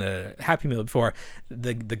obviously have gotten a Happy Meal before.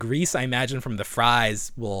 The grease, I imagine, from the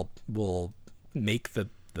fries will make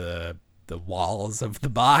the walls of the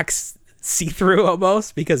box see-through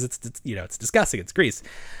almost, because it's disgusting. It's grease.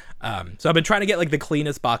 So I've been trying to get like the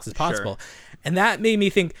cleanest boxes possible. Sure. And that made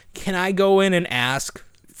me think, can I go in and ask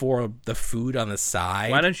for the food on the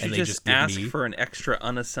side? Why don't you just ask for an extra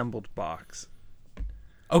unassembled box?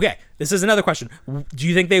 Okay, this is another question. Do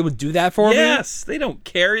you think they would do that for me? Yes, they don't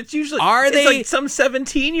care. It's usually it's like some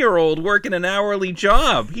 17-year-old working an hourly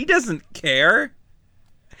job. He doesn't care.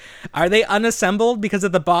 Are they unassembled? Because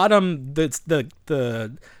at the bottom,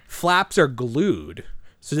 the flaps are glued.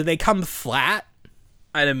 So do they come flat?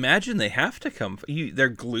 I'd imagine they have to come. They're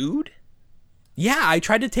glued? Yeah, I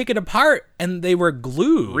tried to take it apart and they were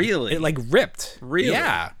glued. Really? It like ripped. Really?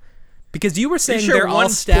 Yeah. Because you were saying sure they're all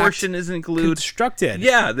stacked, portion isn't glued, constructed.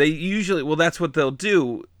 Yeah, they usually. Well, that's what they'll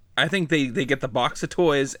do. I think they get the box of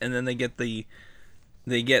toys and then they get the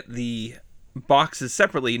boxes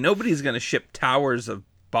separately. Nobody's going to ship towers of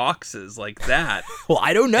boxes like that. Well,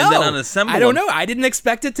 I don't know. And then unassemble I don't know. I didn't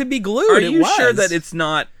expect it to be glued. Are you sure that it's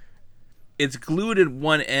not? It's glued at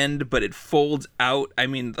one end, but it folds out. I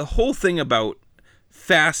mean, the whole thing about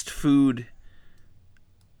fast food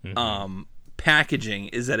packaging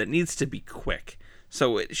is that it needs to be quick.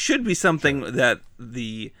 So it should be something that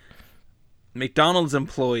the McDonald's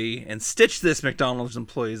employee, and stitch this McDonald's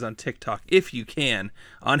employees on TikTok if you can,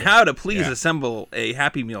 on how to please assemble a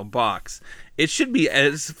Happy Meal box. It should be,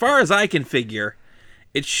 as far as I can figure,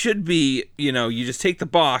 it should be, you just take the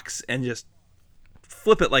box and just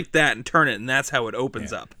flip it like that and turn it, and that's how it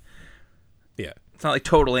opens up. Yeah. It's not like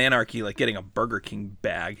total anarchy, like getting a Burger King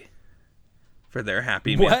bag for their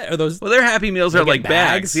Happy Meal. What are those? Well, their Happy Meals are like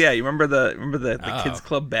bags. Yeah, you remember the Kids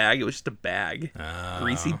Club bag? It was just a bag,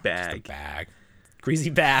 greasy bag, greasy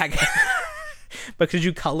bag. But could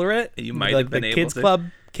you color it? You might have been the able Kids to. Club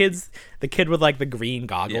kids. The kid with like the green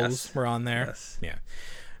goggles were on there. Yes. Yeah.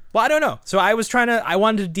 Well, I don't know. So I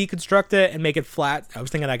wanted to deconstruct it and make it flat. I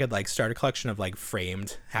was thinking I could like start a collection of like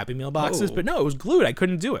framed Happy Meal boxes, but no, it was glued. I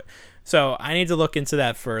couldn't do it. So I need to look into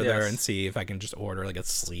that further and see if I can just order like a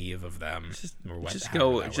sleeve of them.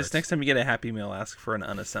 Just next time you get a Happy Meal, ask for an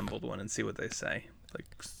unassembled one and see what they say. Like,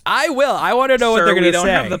 I will. I want to know what they're going to say. We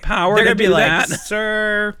don't have the power they're to gonna do be that. like,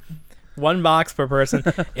 sir, 1 box per person.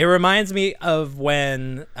 It reminds me of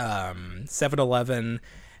when 7-Eleven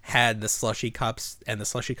had the slushy cups, and the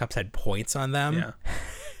slushy cups had points on them. Yeah.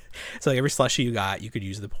 So like every slushy you got, you could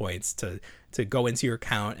use the points to go into your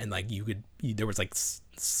account, and like there was like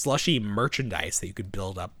slushy merchandise that you could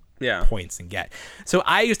build up points and get. So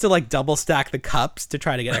I used to like double stack the cups to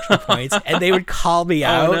try to get extra points, and they would call me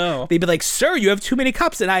out. Oh, no. They'd be like, "Sir, you have too many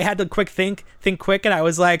cups," and I had to think quick, and I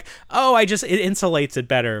was like, "Oh, it insulates it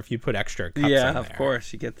better if you put extra cups." Yeah, in of there.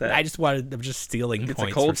 course, you get that. I'm just stealing It's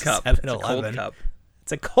points. a cold for cup. 7-Eleven. It's a cold cup.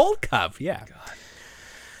 It's a cold cup, yeah. God.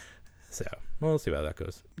 So we'll see how that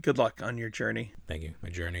goes. Good luck on your journey. Thank you. My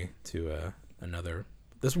journey to another.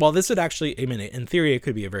 This would actually. I mean, in theory, it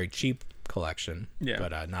could be a very cheap collection. Yeah.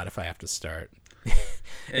 But not if I have to start.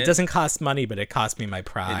 It doesn't cost money, but it costs me my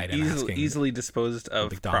pride. And easily disposed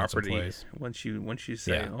of McDonald's property. employees. Once you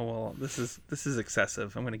say, "Oh well, this is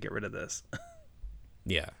excessive. I'm going to get rid of this."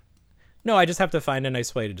 Yeah. No, I just have to find a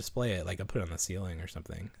nice way to display it, like I put it on the ceiling or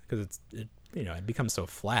something, because it becomes so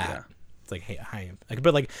flat. Yeah. It's like, hey, I could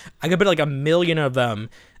put like a million of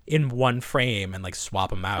them in one frame and like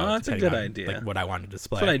swap them out. Oh, that's a good on, idea. Like what I want to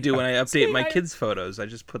display. That's what I do when I update my kids' photos. I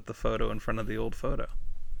just put the photo in front of the old photo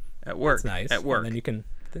at work. That's nice. At work, and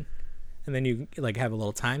then you like have a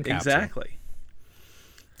little time capsule. Exactly.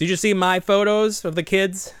 Did you see my photos of the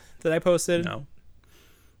kids that I posted? No.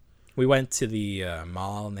 We went to the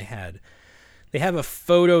mall, and they have a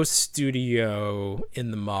photo studio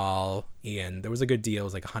in the mall, and there was a good deal. It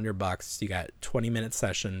was like $100. You got 20-minute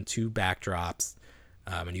session, 2 backdrops,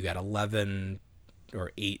 and you got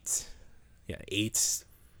 8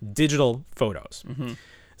 digital photos. Mm-hmm.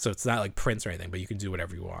 So it's not like prints or anything, but you can do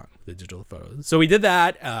whatever you want with the digital photos. So we did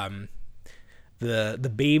that.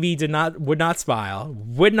 The baby would not smile.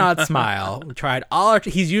 We tried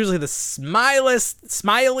he's usually the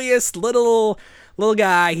smiliest little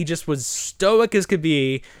guy. He just was stoic as could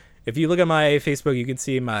be. If you look at my Facebook, you can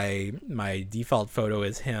see my default photo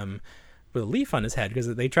is him with a leaf on his head,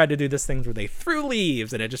 because they tried to do this thing where they threw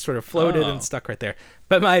leaves and it just sort of floated and stuck right there.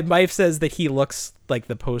 But my wife says that he looks like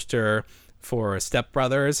the poster for Step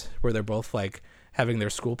Brothers, where they're both like having their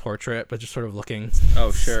school portrait, but just sort of looking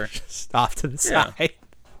just off to the side.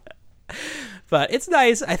 But it's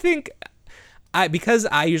nice. I think because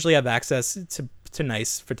I usually have access to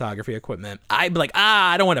nice photography equipment, I'd be like,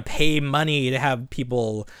 I don't want to pay money to have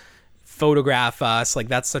people photograph us. Like,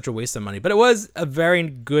 that's such a waste of money. But it was a very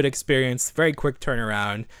good experience, very quick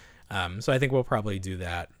turnaround. So I think we'll probably do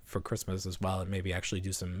that for Christmas as well, and maybe actually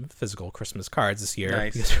do some physical Christmas cards this year.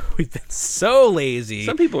 Nice. Because we've been so lazy.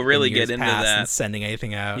 Some people really get into that. And sending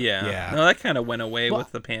anything out. Yeah. No, that kind of went away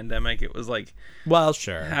with the pandemic. It was like, well,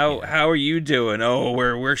 sure. How are you doing? Oh,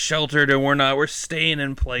 we're sheltered and we're staying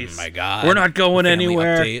in place. Oh my God. We're not going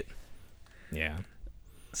anywhere. Update. Yeah.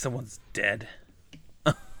 Someone's dead.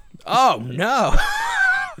 Oh no.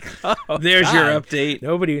 There's your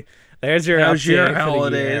update. There's your How's update your for the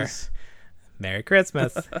holidays? year. Merry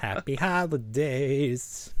Christmas. Happy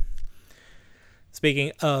holidays.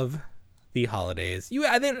 Speaking of the holidays,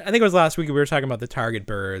 I think it was last week we were talking about the Target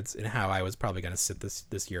birds and how I was probably going to sit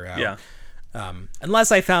this year out. Yeah.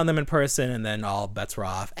 Unless I found them in person, and then all bets were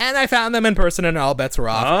off. And I found them in person, and all bets were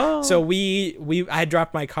off. Oh. So I had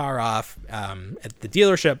dropped my car off at the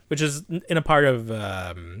dealership, which is in a part of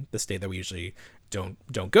the state that we usually don't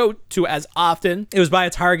go to as often. It was by a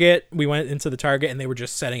Target. We went into the Target, and they were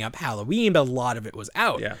just setting up Halloween, but a lot of it was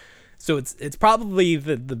out. Yeah. So it's probably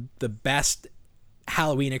the best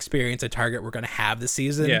Halloween experience at Target we're going to have this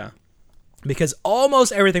season. Yeah. Because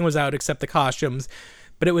almost everything was out except the costumes,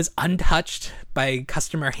 but it was untouched by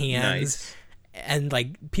customer hands. Nice. And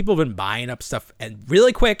like, people have been buying up stuff and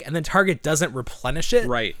really quick, and then Target doesn't replenish it.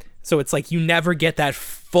 Right. So it's like you never get that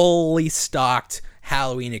fully stocked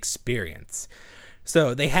Halloween experience.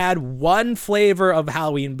 So they had one flavor of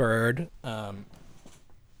Halloween bird, the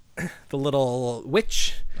little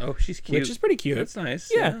witch. Oh, she's cute. Which is pretty cute. That's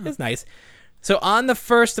nice. Yeah, it's nice. So on the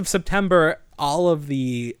 1st of September, all of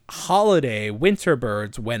the holiday winter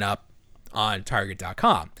birds went up on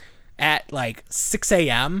Target.com at like 6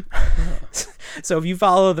 a.m. So if you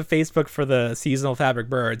follow the Facebook for the seasonal fabric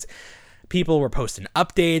birds, people were posting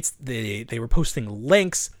updates. They were posting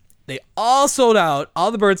links. They all sold out.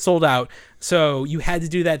 All the birds sold out. So you had to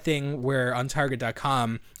do that thing where on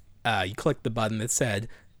Target.com, you click the button that said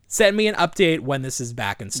send me an update when this is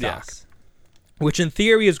back in stock. Yes. Which in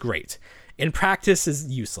theory is great. In practice is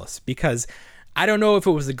useless because I don't know if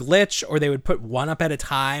it was a glitch or they would put one up at a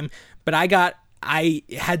time, but I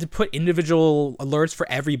had to put individual alerts for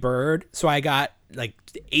every bird. So I got like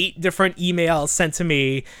 8 different emails sent to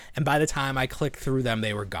me, and by the time I clicked through them,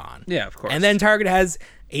 they were gone. Yeah, of course. And then Target has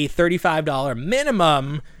a $35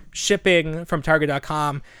 minimum shipping from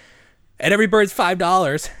Target.com, and every bird's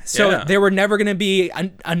 $5. So there were never going to be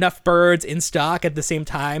enough birds in stock at the same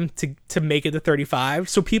time to make it to $35.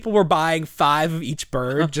 So people were buying 5 of each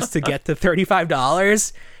bird just to get to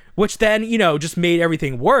 $35, which then, just made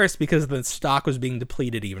everything worse because the stock was being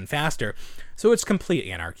depleted even faster. So it's complete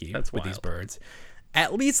anarchy with these birds.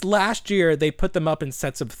 At least last year, they put them up in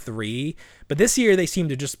sets of 3, but this year they seem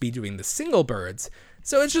to just be doing the single birds.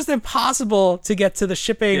 So it's just impossible to get to the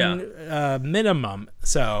shipping minimum.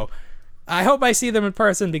 So I hope I see them in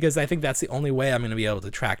person because I think that's the only way I'm going to be able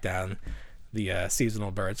to track down the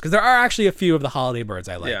seasonal birds. Because there are actually a few of the holiday birds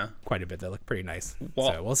I like quite a bit. They look pretty nice.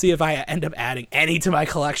 So we'll see if I end up adding any to my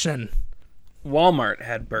collection. Walmart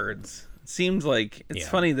had birds. It seems like it's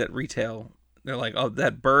funny that retail, they're like, oh,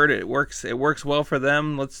 that bird, it works well for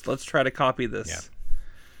them. Let's try to copy this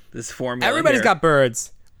formula. Everybody's got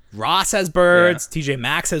birds. Ross has birds. TJ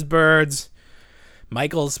Maxx has birds.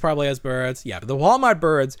 Michael's probably has birds. Yeah, but the Walmart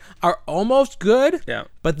birds are almost good. Yeah,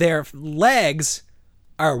 but their legs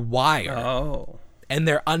are wire. Oh, and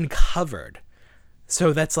they're uncovered.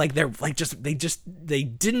 So that's like they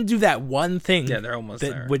didn't do that one thing. Yeah, they're almost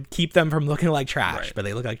that there. Would keep them from looking like trash, but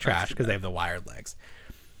they look like trash because they have the wired legs.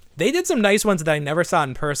 They did some nice ones that I never saw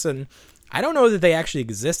in person. I don't know that they actually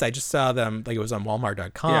exist. I just saw them like it was on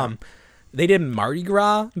Walmart.com. Yeah. They did Mardi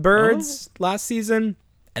Gras birds last season,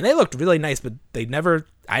 and they looked really nice, but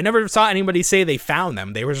I never saw anybody say they found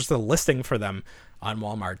them. They were just a listing for them on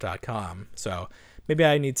Walmart.com. So maybe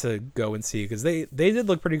I need to go and see because they did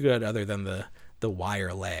look pretty good other than the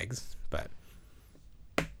wire legs. But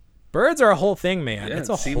birds are a whole thing, man. Yeah, it's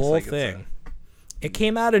a whole thing. It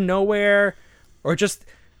came out of nowhere, or just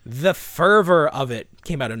the fervor of it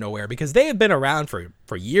came out of nowhere because they have been around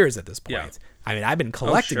for years at this point. Yeah. I mean, I've been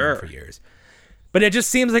collecting them for years. But it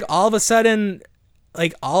just seems like all of a sudden,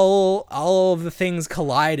 like all of the things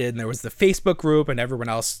collided, and there was the Facebook group, and everyone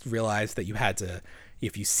else realized that you had to,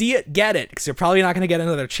 if you see it, get it, because you're probably not going to get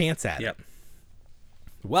another chance at it.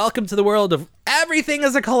 Welcome to the world of everything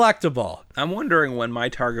is a collectible. I'm wondering when my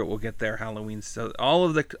Target will get their Halloween stuff. All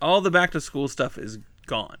the back to school stuff is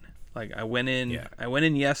gone. Like I went in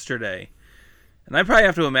yesterday, and I probably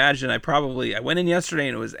have to imagine I went in yesterday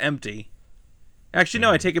and it was empty. Actually,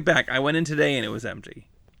 no, I take it back. I went in today and it was empty.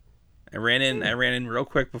 I ran in real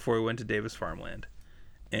quick before we went to Davis Farmland,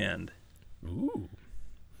 and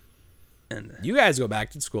you guys go back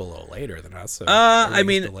to school a little later than us. So I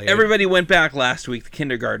mean, everybody went back last week. The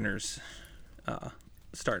kindergartners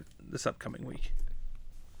start this upcoming week.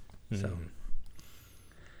 So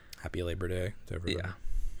happy Labor Day to everybody. Yeah,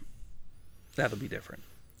 that'll be different.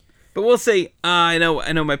 But we'll see. I know.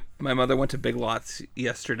 My mother went to Big Lots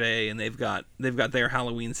yesterday, and they've got their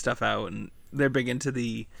Halloween stuff out, and they're big into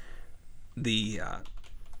the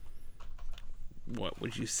what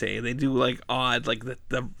would you say? They do like odd, like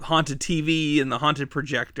the haunted TV and the haunted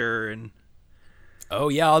projector, and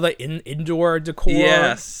all the indoor decor.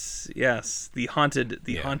 Yes, the haunted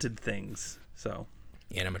things. So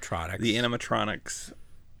the animatronics.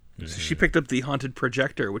 So she picked up the haunted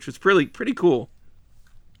projector, which was pretty cool.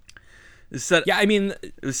 It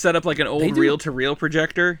was set up like an old reel-to-reel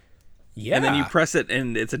projector. Yeah. And then you press it,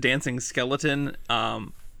 and it's a dancing skeleton. I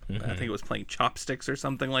think it was playing chopsticks or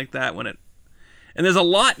something like that. And there's a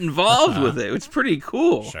lot involved with it. It's pretty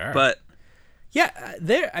cool. Sure. But yeah,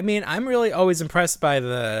 I'm really always impressed by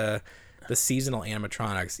the seasonal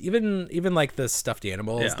animatronics. Even like the stuffed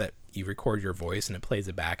animals that you record your voice and it plays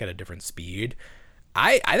it back at a different speed.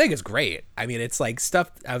 I think it's great. I mean, it's like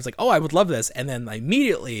stuff. I was like, oh, I would love this, and then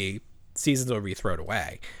immediately seasons will be thrown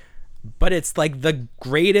away. But it's like the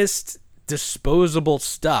greatest disposable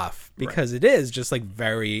stuff because it is just like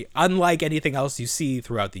very unlike anything else you see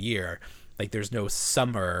throughout the year. Like there's no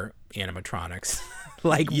summer animatronics.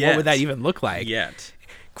 Like what would that even look like?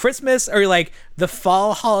 Christmas or like the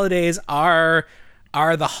fall holidays are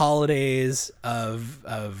the holidays of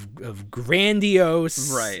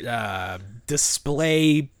grandiose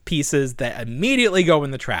display pieces that immediately go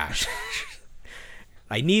in the trash.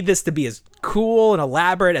 I need this to be as cool and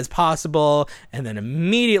elaborate as possible, and then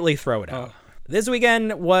immediately throw it out. This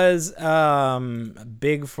weekend was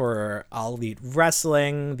big for All Elite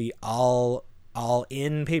Wrestling. The All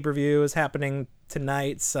In pay-per-view is happening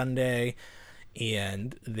tonight, Sunday.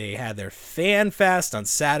 and they had their Fan Fest on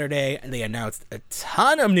Saturday, and they announced a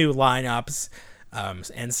ton of new lineups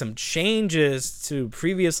and some changes to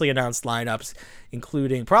previously announced lineups,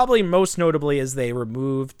 including probably most notably as they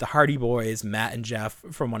removed the Hardy Boys, Matt and Jeff,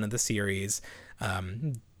 from one of the series.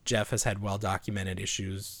 Jeff has had well-documented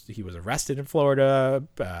issues. He was arrested in Florida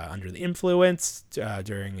under the influence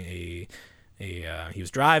during he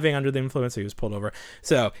was driving under the influence, so he was pulled over.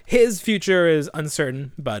 So his future is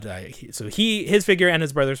uncertain, but his figure and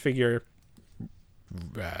his brother's figure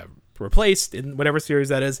replaced in whatever series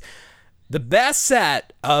that is. The best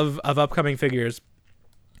set of upcoming figures,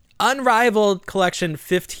 Unrivaled Collection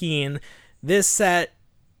 15. This set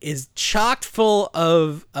is chocked full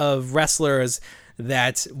of wrestlers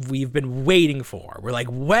that we've been waiting for. We're like,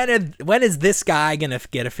 when is this guy gonna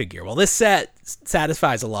get a figure? Well, this set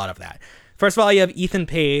satisfies a lot of that. First of all, you have Ethan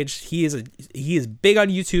Page. He is big on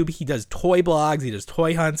YouTube. He does toy blogs. He does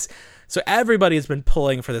toy hunts. So everybody has been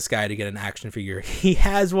pulling for this guy to get an action figure. He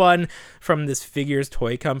has one from this Figures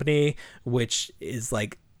toy company, which is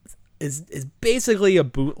like is basically a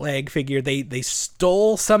bootleg figure. They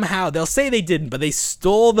stole somehow. They'll say they didn't, but they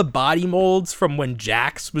stole the body molds from when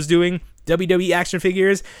Jax was doing WWE action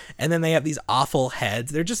figures, and then they have these awful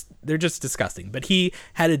heads. They're just disgusting. But he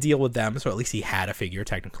had a deal with them, so at least he had a figure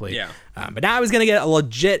technically. Yeah. But now he's gonna get a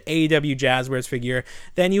legit AEW Jazzwares figure.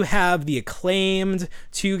 Then you have the acclaimed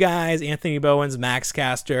two guys, Anthony Bowens, Max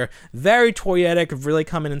Caster, very toyetic, really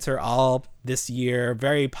coming into all this year,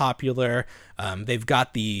 very popular. They've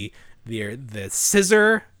got the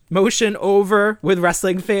scissor motion over with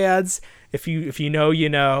wrestling fans. If you know, you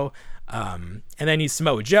know. And then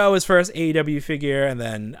Samoa Joe, his first AEW figure, and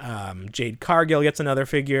then Jade Cargill gets another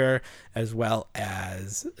figure, as well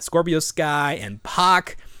as Scorpio Sky and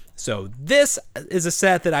Pac. So this is a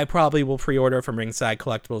set that I probably will pre-order from Ringside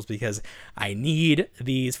Collectibles because I need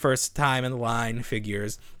these first time in the line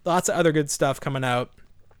figures. Lots of other good stuff coming out.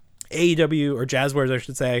 AEW, or Jazzwares I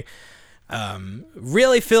should say,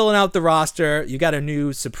 really filling out the roster. You got a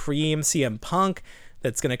new Supreme CM Punk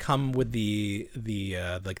that's going to come with the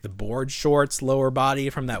board shorts lower body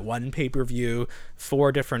from that one pay-per-view,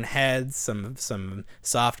 4 different heads, some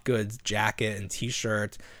soft goods jacket and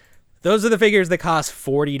t-shirt. Those are the figures that cost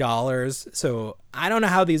 $40. So I don't know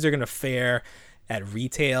how these are going to fare at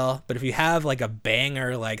retail, but if you have like a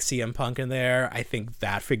banger like CM Punk in there, I think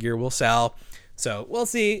that figure will sell. So we'll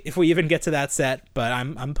see if we even get to that set, but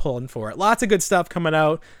I'm pulling for it. Lots of good stuff coming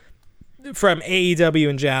out from AEW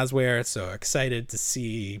and Jazzware, so excited to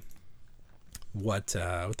see what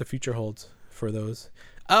the future holds for those.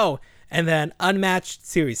 Oh, and then Unmatched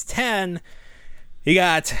Series 10, you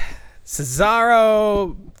got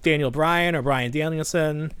Cesaro, Daniel Bryan or Bryan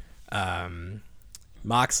Danielson,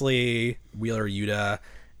 Moxley, Wheeler Yuta,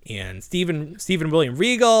 and Stephen William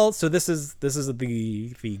Regal. So this is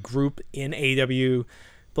the group in AEW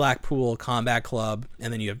Blackpool Combat Club,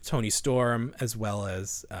 and then you have Tony Storm as well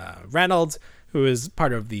as Reynolds, who is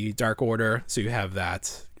part of the Dark Order, so you have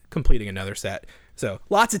that completing another set. So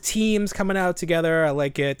lots of teams coming out together. I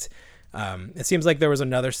like it. It seems like there was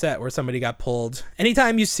another set where somebody got pulled.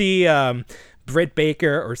 Anytime you see Britt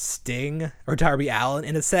Baker or Sting or Darby Allin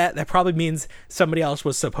in a set, that probably means somebody else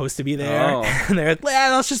was supposed to be there. Oh. And they're like,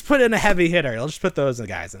 let's just put in a heavy hitter. Let's just put those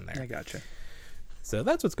guys in there. I gotcha. So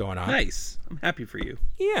that's what's going on. Nice. I'm happy for you.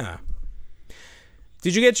 Yeah.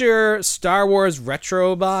 Did you get your Star Wars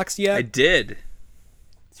retro box yet? I did.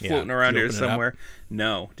 It's floating around here somewhere.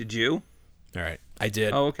 No. Did you? All right. I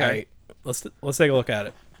did. Oh, okay. Let's take a look at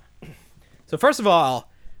it. So first of all,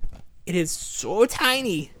 it is so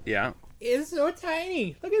tiny. Yeah. It is so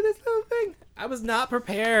tiny. Look at this little thing. I was not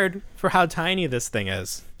prepared for how tiny this thing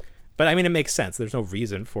is. But I mean, it makes sense. There's no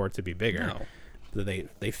reason for it to be bigger. No.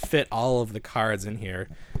 They fit all of the cards in here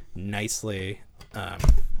nicely. I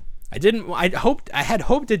had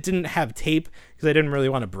hoped it didn't have tape because I didn't really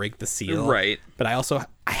want to break the seal. Right. But I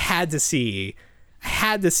had to see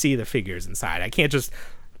the figures inside. I can't just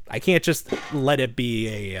let it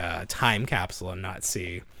be a time capsule and not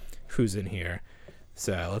see who's in here.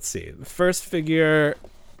 So let's see. The first figure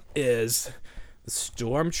is the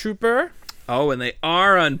Stormtrooper. Oh, and they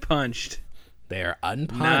are unpunched. They are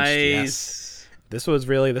unpunched. Nice. Yes. This was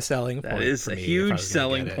really the selling point. That is for a me huge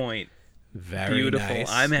selling point. Very beautiful.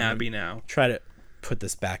 Nice. I'm happy now. Try to put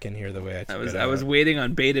this back in here the way I was waiting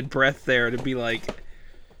on bated breath there to be like,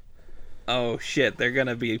 oh shit, they're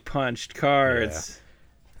gonna be punched cards.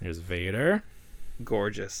 Yeah. There's Vader.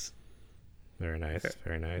 Gorgeous. Very nice.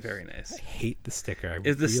 Very nice. Very nice. I hate the sticker.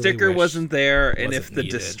 If the sticker wasn't there, and if the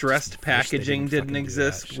distressed packaging didn't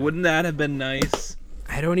exist, wouldn't that have been nice?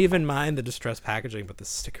 I don't even mind the distressed packaging, but the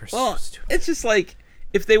sticker is so stupid. It's just like,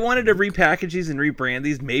 if they wanted to repackage these and rebrand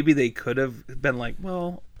these, maybe they could have been like,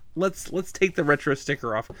 well, let's take the retro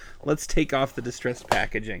sticker off. Let's take off the distressed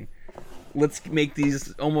packaging. Let's make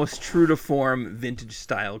these almost true to form vintage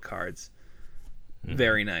style cards.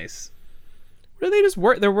 Very nice. Are they just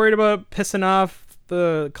they're worried about pissing off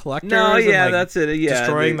the collectors? No, yeah, and, like, that's it. Yeah,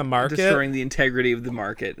 destroying the market, destroying the integrity of the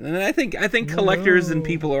market. And I think collectors and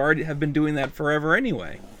people have been doing that forever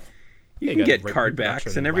anyway. You can get card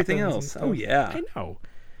backs and everything else. Oh yeah, I know.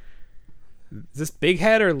 Is this Big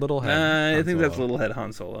Head or Little Head? I think that's Little Head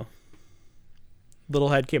Han Solo. Little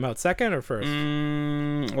Head came out second or first?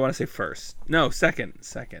 I want to say first. No, second.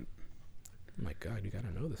 Oh my God, you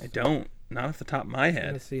gotta know this. I don't. Not off the top of my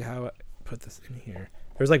head. Let's see how I put this in here.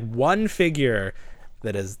 There's like one figure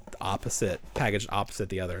that is packaged opposite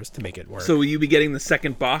the others to make it work. So will you be getting the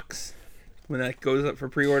second box when that goes up for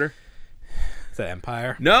pre-order? Is that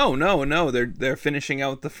Empire? No. They're finishing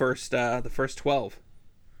out the first 12.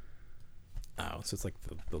 Oh, so it's like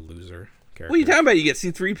the loser character. What are you talking about? You get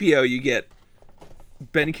C-3PO, you get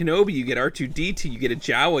Ben Kenobi, you get R2-D2, you get a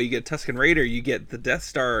Jawa, you get a Tusken Raider, you get the Death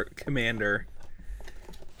Star Commander.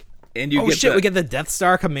 And you we get the Death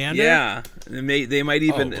Star Commander? Yeah. They might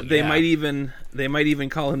even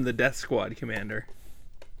call him the Death Squad Commander.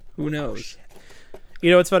 Who knows?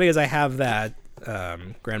 You know what's funny is I have that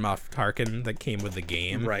Grand Moff Tarkin that came with the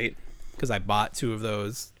game. Right. Because I bought 2 of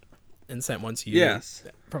those and sent one to you. Yes.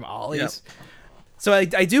 From Ollie's. Yep. So I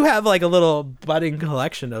do have like a little budding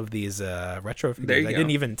collection of these retro figures. I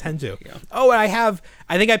didn't even intend to. Yeah. Oh, and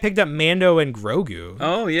I think I picked up Mando and Grogu.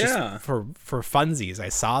 Oh, yeah. Just for funsies. I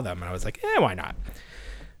saw them and I was like, why not?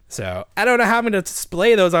 So I don't know how I'm going to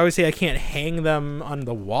display those. Obviously, I can't hang them on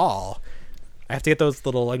the wall. I have to get those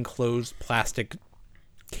little enclosed plastic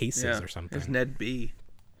cases or something. There's Ned B.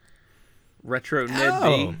 Retro Ned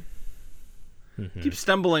B. Mm-hmm. Keep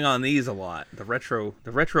stumbling on these a lot. The retro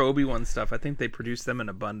Obi-Wan stuff. I think they produce them in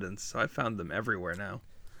abundance, so I found them everywhere now.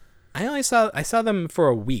 I saw them for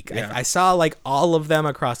a week. Yeah. I saw like all of them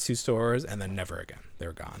across 2 stores, and then never again. They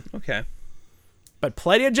were gone. Okay, but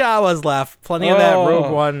plenty of Jawas left. Plenty of that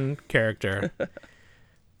Rogue One character.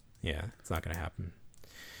 Yeah, it's not gonna happen.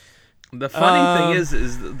 The funny thing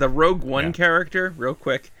is the Rogue One character. Real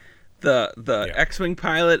quick, the X-wing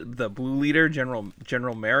pilot, the Blue Leader,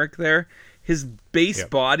 General Merrick there. His base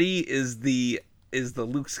body is the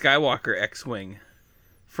Luke Skywalker X-wing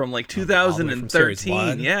from like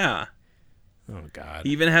 2013. Yeah. Oh God.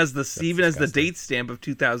 He even has the date stamp of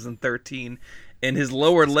 2013, and his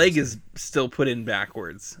lower leg is still put in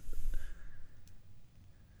backwards.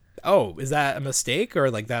 Oh, is that a mistake or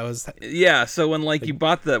like that was? Yeah. So when you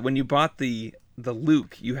bought the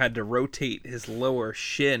Luke, you had to rotate his lower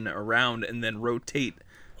shin around and then rotate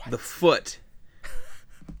the foot.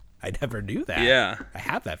 I never knew that. Yeah. I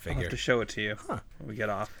have that figure. I'll have to show it to you when we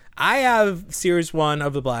get off. I have Series 1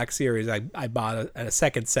 of the Black Series. I bought a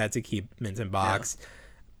second set to keep mint in box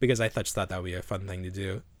because I just thought that would be a fun thing to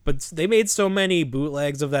do. But they made so many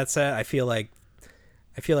bootlegs of that set. I feel like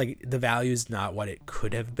the value is not what it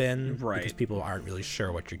could have been. Right. Because people aren't really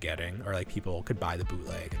sure what you're getting. Or like people could buy the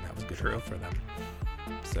bootleg and that was good enough for them.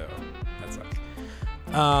 So that sucks.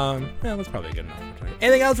 That's probably good enough for tonight.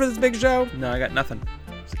 Anything else for this big show? No, I got nothing.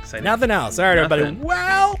 Nothing else. All right, everybody.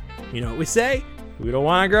 Well, you know what we say? We don't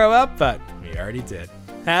want to grow up, but we already did.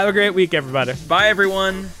 Have a great week, everybody. Bye,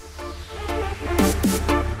 everyone.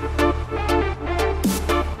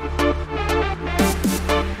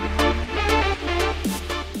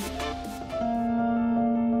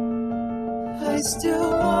 I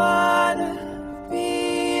still wanna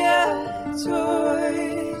be a toy.